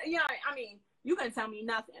better. You couldn't tell me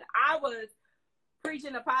nothing. I was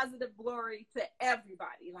preaching a positive glory to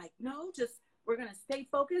everybody. Like, no, just, we're gonna stay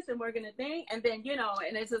focused and we're gonna think. And then,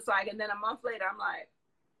 and it's just like, and then a month later, I'm like,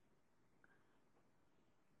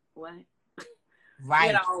 what?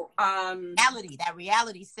 Right. That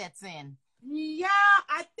reality sets in. Yeah,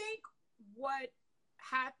 I think what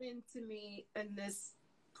happened to me in this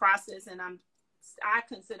process, and I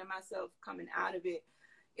consider myself coming out of it,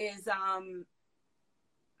 is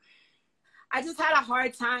I just had a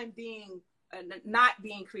hard time not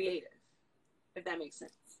being creative, if that makes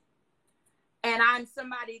sense. And I'm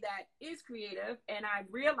somebody that is creative, and I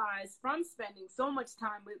realized from spending so much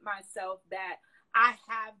time with myself that I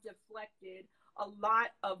have deflected a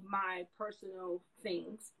lot of my personal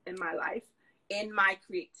things in my life in my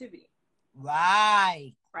creativity.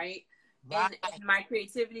 Right. In my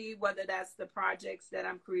creativity, whether that's the projects that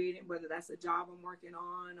I'm creating, whether that's a job I'm working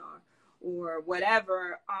on, or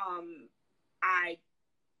whatever, I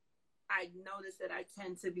notice that I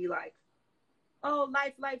tend to be like, oh,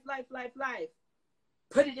 life.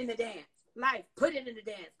 Put it in the dance. Life, put it in the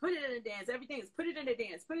dance. Put it in the dance. Everything is put it in the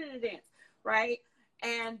dance. Put it in the dance. Right?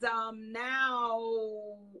 And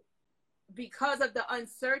now, because of the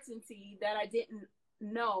uncertainty that I didn't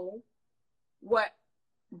know what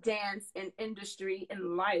dance and industry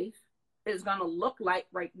and life is going to look like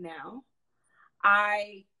right now,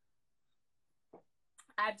 I've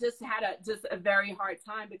just had a very hard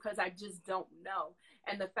time because I just don't know.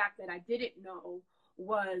 And the fact that I didn't know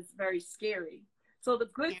was very scary. So the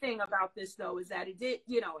good thing about this, though, is that it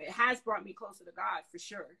has brought me closer to God, for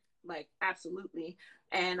sure. Like, absolutely.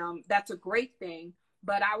 And that's a great thing.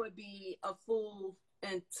 But I would be a fool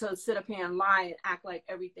and to sit up here and lie and act like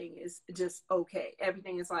everything is just okay.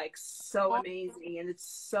 Everything is like so amazing, and it's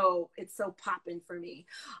so popping for me.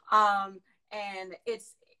 And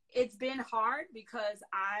it's been hard because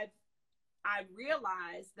I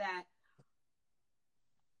realized that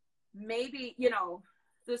maybe,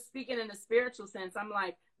 just speaking in a spiritual sense, I'm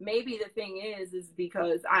like, maybe the thing is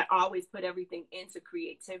because I always put everything into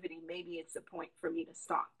creativity. Maybe it's a point for me to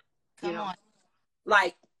stop. Come on.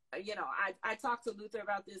 Like, I talk to Luther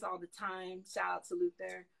about this all the time. Shout out to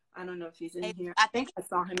Luther. I don't know if he's in here. I think I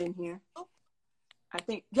saw him in here.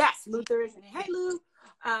 Yes, Luther is in here. Hey, Lou.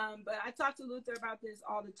 But I talk to Luther about this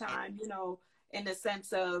all the time, in the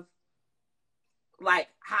sense of, like,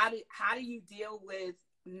 how do you deal with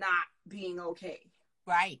not being okay?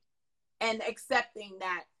 Right. And accepting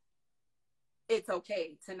that it's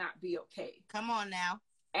okay to not be okay. Come on now.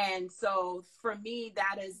 And so for me,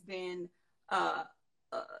 that has been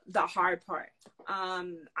the hard part.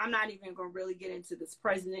 I'm not even going to really get into this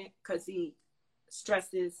president because he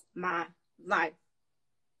stresses my life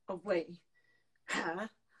away.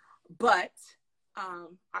 But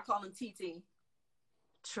I call him TT,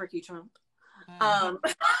 Tricky Trump.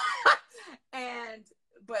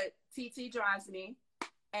 But TT drives me.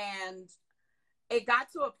 And it got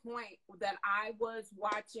to a point that I was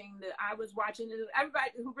watching the news.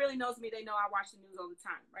 Everybody who really knows me, they know I watch the news all the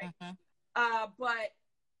time, right? Mm-hmm. But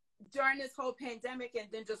during this whole pandemic, and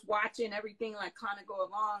then just watching everything like kind of go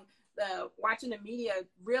along, watching the media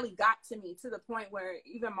really got to me, to the point where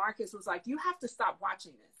even Marcus was like, you have to stop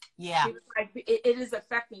watching this. Yeah. He was like, it is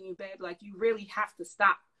affecting you, babe. Like, you really have to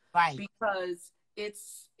stop. Right. Because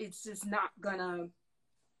it's just not gonna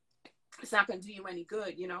do you any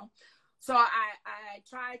good, So I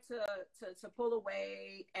tried to pull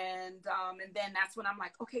away, and then that's when I'm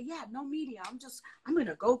like, okay, yeah, no media. I'm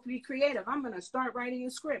gonna go be creative. I'm gonna start writing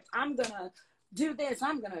a script. I'm gonna do this.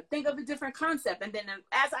 I'm gonna think of a different concept. And then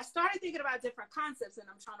as I started thinking about different concepts, and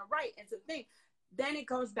I'm trying to write and to think, then it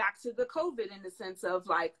goes back to the COVID, in the sense of,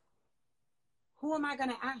 like, who am I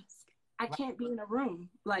gonna ask? I can't be in a room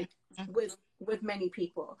like with many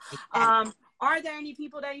people. Are there any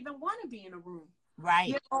people that even want to be in a room?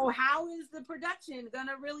 Right. How is the production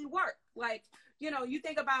gonna really work? Like, you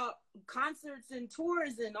think about concerts and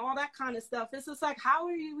tours and all that kind of stuff. It's just like, how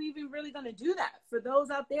are you even really gonna do that? For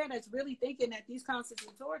those out there that's really thinking that these concerts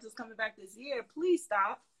and tours is coming back this year, please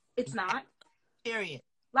stop. It's not. Period.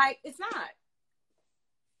 Like, it's not.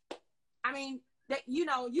 I mean, that, you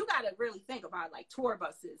got to really think about, like, tour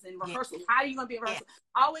buses and rehearsals. Yeah. How are you going to be in rehearsal?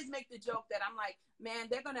 Yeah. I always make the joke that I'm like, man,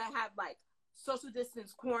 they're going to have, like, social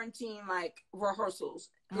distance quarantine like rehearsals,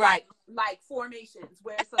 Right. like formations,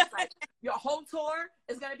 where it's just like your whole tour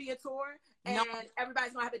is gonna be a tour, and No.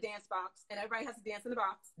 everybody's gonna have a dance box, and everybody has to dance in the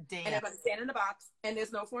box, Damn. and everybody stand in the box, and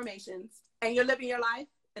there's no formations, and you're living your life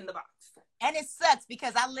in the box. And it sucks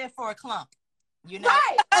because I live for a clump. You know?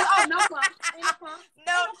 Right. Oh, no clump. Ain't no clump. No, Ain't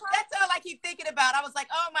no clump. that's all I keep thinking about. I was like,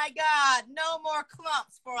 oh my God, no more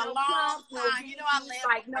clumps for a No long clump, no time. You know, I beads, live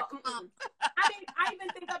like, for no, a clump. I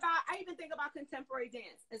even think about contemporary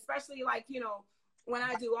dance, especially like, you know, when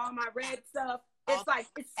I do all my red stuff. It's like,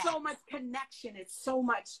 it's so much connection. It's so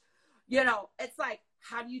much, you know, it's like,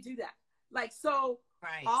 how do you do that? Like, so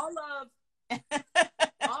Right. all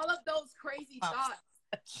of those crazy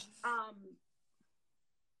thoughts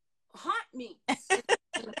haunt me in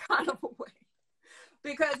a kind of a way,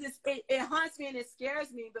 because it haunts me and it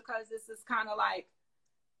scares me, because this is kind of like,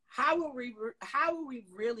 how are we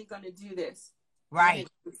really going to do this? Right.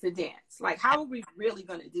 To dance, like, how are we really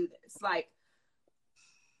going to do this? Like,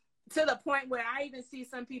 to the point where I even see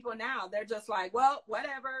some people now, they're just like, well,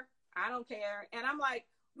 whatever, I don't care. And I'm like,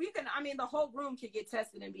 the whole room could get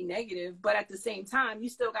tested and be negative, but at the same time, you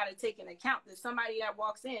still got to take into account that somebody that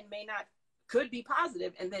walks in could be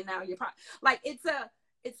positive, and then now you're like,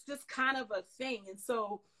 it's just kind of a thing. And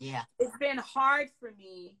so yeah, it's been hard for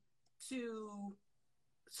me to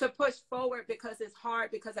push forward, because it's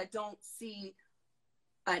hard, because I don't see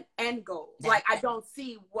an end goal. Like, I don't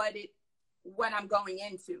see what I'm going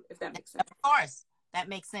into, if that makes sense. of course, that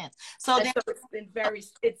makes sense. So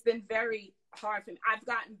it's been very hard for me. I've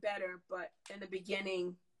gotten better, but in the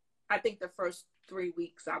beginning, I think the first 3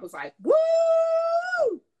 weeks, I was like, woo!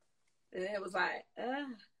 And it was like,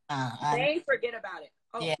 May, forget about it.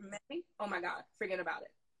 Oh, yeah. May? Oh my God, forget about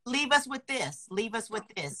it. Leave us with this.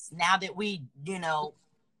 Now that we, you know,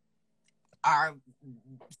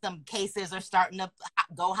 some cases are starting to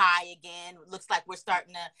go high again. Looks like we're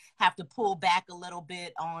starting to have to pull back a little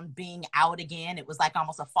bit on being out again. It was like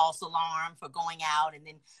almost a false alarm for going out, and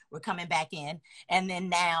then we're coming back in. And then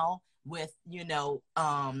now with, you know,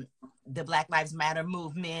 the Black Lives Matter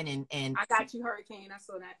movement and I got you, Hurricane. I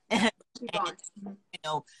saw that. Keep on. You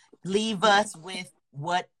know, leave us with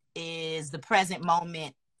what is the present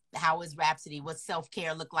moment. How is Rhapsody? What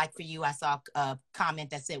self-care look like for you? I saw a comment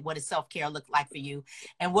that said, what does self-care look like for you?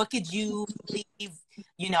 And what could you leave,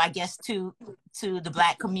 you know, I guess to the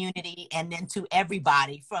Black community, and then to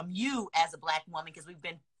everybody from you as a Black woman, because we've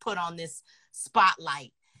been put on this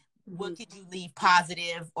spotlight. What could you leave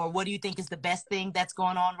positive, or what do you think is the best thing that's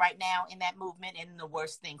going on right now in that movement, and the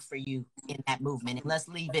worst thing for you in that movement? And let's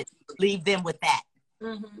leave them with that.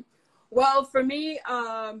 Mm-hmm. Well, for me,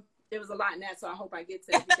 there was a lot in that, so I hope I get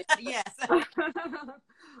to everything. Yes.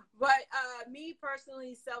 But me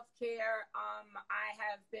personally, self-care, I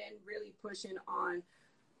have been really pushing on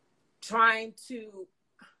trying to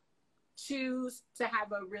choose to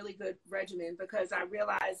have a really good regimen, because I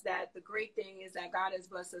realize that the great thing is that God has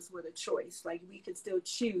blessed us with a choice. Like, we could still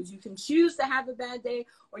choose. You can choose to have a bad day,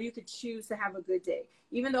 or you could choose to have a good day,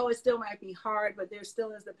 even though it still might be hard, but there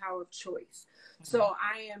still is the power of choice. Mm-hmm. So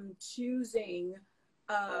I am choosing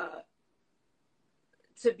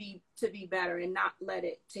to be better and not let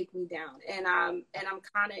it take me down. And I'm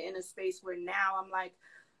kind of in a space where now I'm like,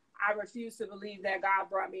 I refuse to believe that God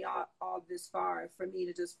brought me all this far for me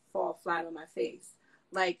to just fall flat on my face.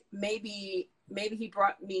 Like, maybe he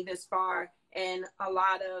brought me this far, and a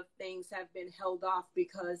lot of things have been held off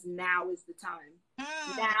because now is the time.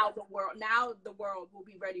 Now the world will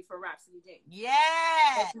be ready for Rhapsody James. Yeah.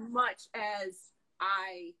 As much as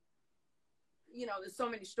you know, there's so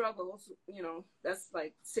many struggles, you know, that's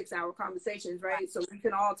like 6-hour conversations, right? So we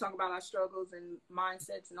can all talk about our struggles and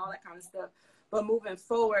mindsets and all that kind of stuff. But moving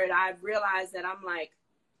forward, I've realized that I'm like,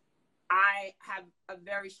 I have a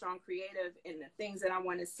very strong creative in the things that I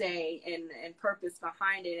want to say and purpose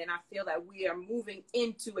behind it. And I feel that we are moving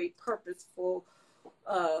into a purposeful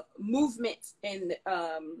movement in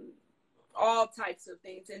all types of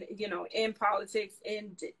things. And, you know, in politics,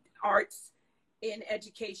 in arts, in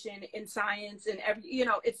education, in science, and you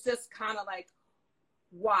know, it's just kind of like,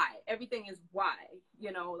 why? Everything is why,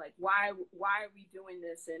 you know, like, why are we doing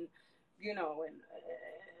this? And, you know,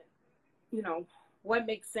 you know, what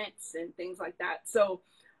makes sense and things like that. So,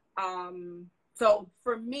 so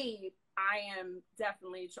for me, I am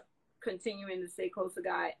definitely continuing to stay close to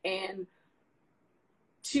God and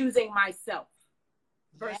choosing myself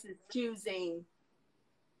versus choosing,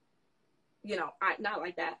 you know, not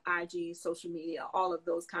like that, IG, social media, all of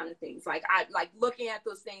those kind of things. Like, I like looking at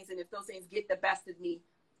those things, and if those things get the best of me,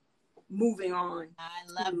 moving on.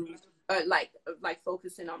 I love it. Like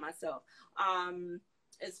focusing on myself.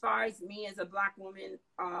 as far as me as a Black woman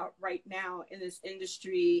right now in this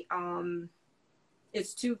industry,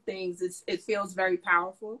 it's two things. It feels very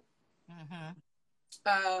powerful,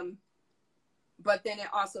 but then it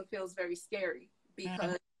also feels very scary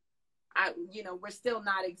because we're still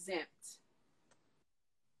not exempt,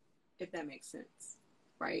 if that makes sense,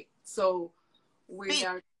 right? So we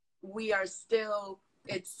are still.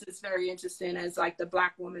 It's just very interesting as like the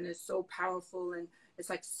Black woman is so powerful and it's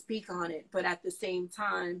like speak on it, but at the same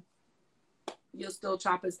time, you'll still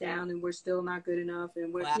chop us down and we're still not good enough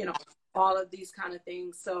and we're all of these kind of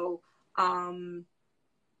things. So I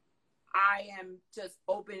am just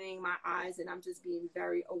opening my eyes and I'm just being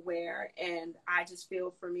very aware, and I just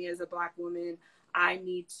feel for me as a Black woman, I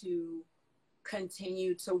need to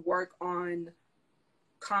continue to work on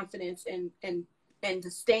confidence and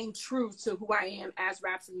to staying true to who I am as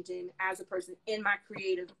Rhapsody James, as a person in my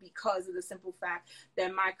creative, because of the simple fact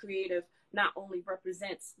that my creative not only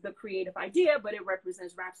represents the creative idea, but it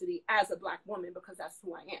represents Rhapsody as a Black woman, because that's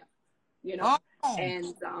who I am,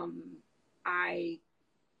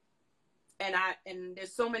 And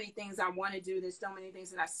there's so many things I want to do. There's so many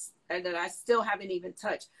things that I still haven't even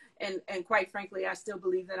touched. And quite frankly, I still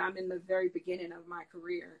believe that I'm in the very beginning of my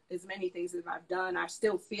career. As many things that I've done, I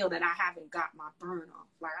still feel that I haven't got my burn off.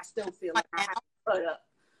 Like I still feel like I haven't put up.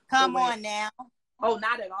 Come on now. Oh,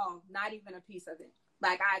 not at all. Not even a piece of it.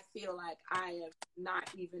 Like I feel like I have not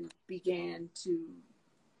even began to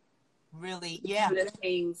really, do the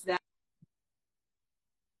things that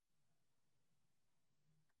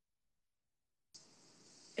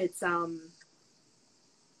it's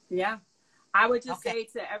I would just say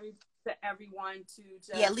to everyone to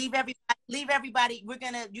just leave everybody.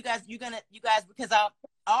 You guys because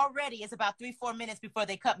already it's about 3-4 minutes before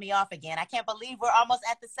they cut me off again. I can't believe we're almost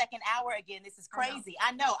at the second hour again. This is crazy.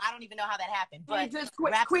 I know. I don't even know how that happened. But just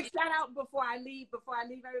quick shout out before I leave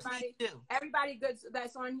everybody. Everybody good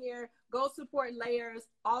that's on here, go support Layers.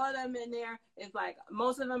 All of them in there is like,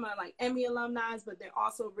 most of them are like Emmy alumni, but they're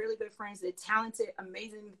also really good friends. They're talented,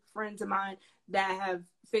 amazing friends of mine that have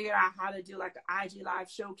figured out how to do like an IG live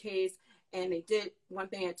showcase. And they did one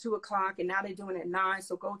thing at 2:00 and now they're doing it at 9.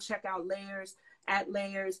 So go check out Layers. At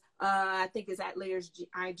Layers, I think it's at Layers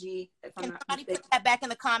IG. Can somebody put that back in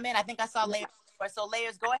the comment? I think I saw Layers before. So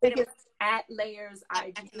Layers, go ahead and at Layers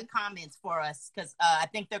IG back in the comments for us, because I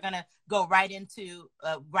think they're gonna go right into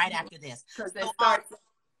right after this. So,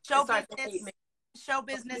 show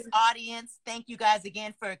business audience, thank you guys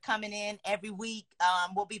again for coming in every week.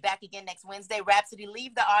 We'll be back again next Wednesday. Rhapsody,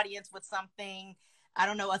 leave the audience with something. I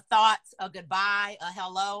don't know, a thought, a goodbye, a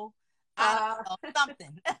hello,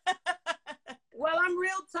 something. Well, I'm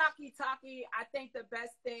real talky. I think the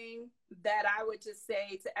best thing that I would just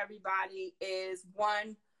say to everybody is,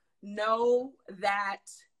 one, know that,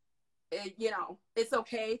 it's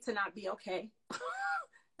okay to not be okay.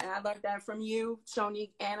 And I learned that from you,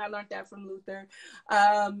 Shonique, and I learned that from Luther.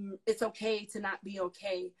 It's okay to not be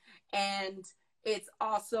okay. And it's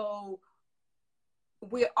also,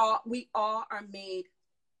 we all are made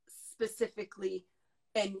specifically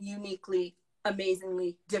and uniquely,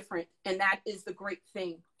 amazingly different. And that is the great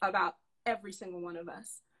thing about every single one of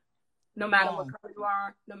us. No matter what color you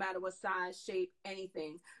are, no matter what size, shape,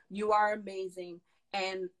 anything, you are amazing.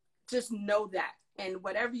 And just know that. And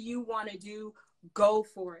whatever you want to do, go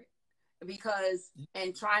for it.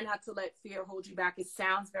 And try not to let fear hold you back. It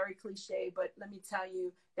sounds very cliche, but let me tell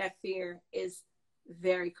you that fear is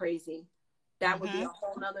very crazy. That would be a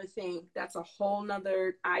whole nother thing. That's a whole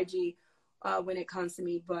nother IG when it comes to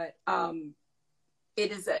me. But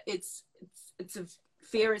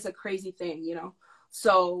fear is a crazy thing,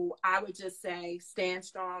 So I would just say, stand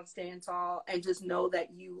strong, stand tall, and just know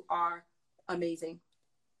that you are amazing.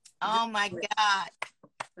 Oh my God.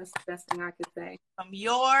 That's the best thing I could say. From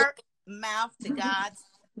your mouth to God's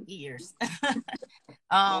ears.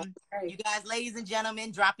 You guys, ladies and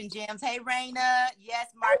gentlemen, dropping gems. Hey, Raina.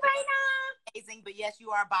 Yes, Mark. Hey, Raina. Amazing, but yes, you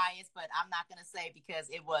are biased, but I'm not going to say because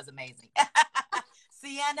it was amazing.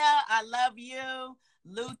 Sienna, I love you.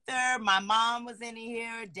 Luther, my mom was in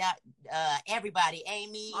here. Everybody,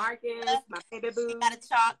 Amy. Marcus, my baby boo. She got to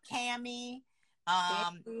talk, Cammie.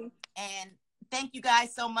 And thank you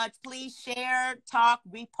guys so much. Please share, talk,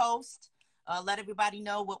 repost. Let everybody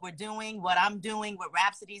know what we're doing, what I'm doing, what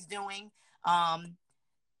Rhapsody's doing.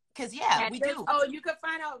 Because, we do. Oh, you can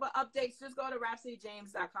find out about updates. Just go to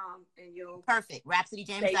rhapsodyjames.com and you'll. Perfect.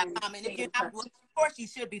 Rhapsodyjames.com. And if you're not, well, of course, you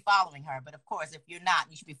should be following her. But, of course, if you're not,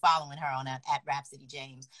 you should be following her on at Rhapsody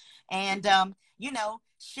James. And,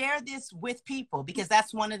 share this with people, because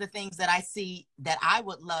that's one of the things that I see that I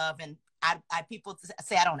would love. And people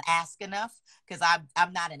say I don't ask enough because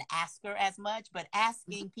I'm not an asker as much, but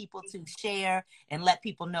asking people to share and let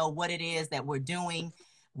people know what it is that we're doing,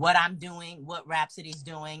 what I'm doing, what Rhapsody's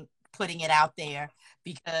doing, putting it out there,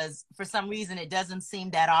 because for some reason it doesn't seem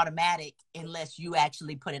that automatic unless you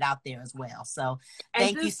actually put it out there as well. So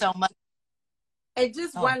thank you so much. And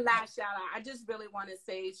just one last shout out. I just really want to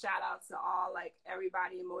say shout out to all, like,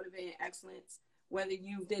 everybody in Motivating Excellence, whether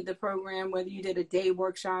you did the program, whether you did a day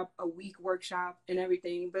workshop, a week workshop, and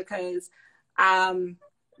everything, because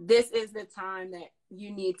this is the time that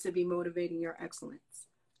you need to be motivating your excellence.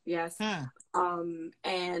 Yes.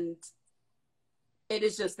 And it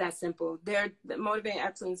is just that simple. The Motivating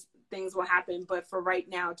Excellence things will happen, but for right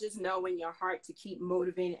now, just know in your heart to keep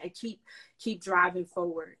motivating and keep driving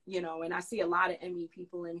forward, you know. And I see a lot of ME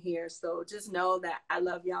people in here, so just know that I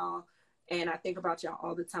love y'all and I think about y'all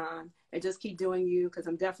all the time. And just keep doing you, because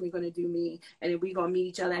I'm definitely going to do me, and then we're going to meet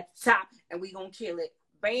each other at the top and we're going to kill it.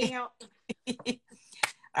 Bam.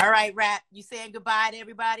 All right, Rap, you saying goodbye to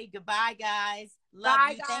everybody? Goodbye, guys.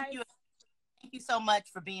 Love you. Guys. Thank you so much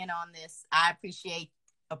for being on this. I appreciate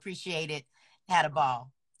it. Had a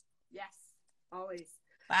ball. Yes, always.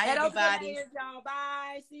 Bye, Head everybody. Y'all.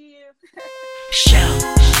 Bye. See you.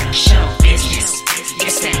 Show business.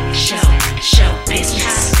 Yes,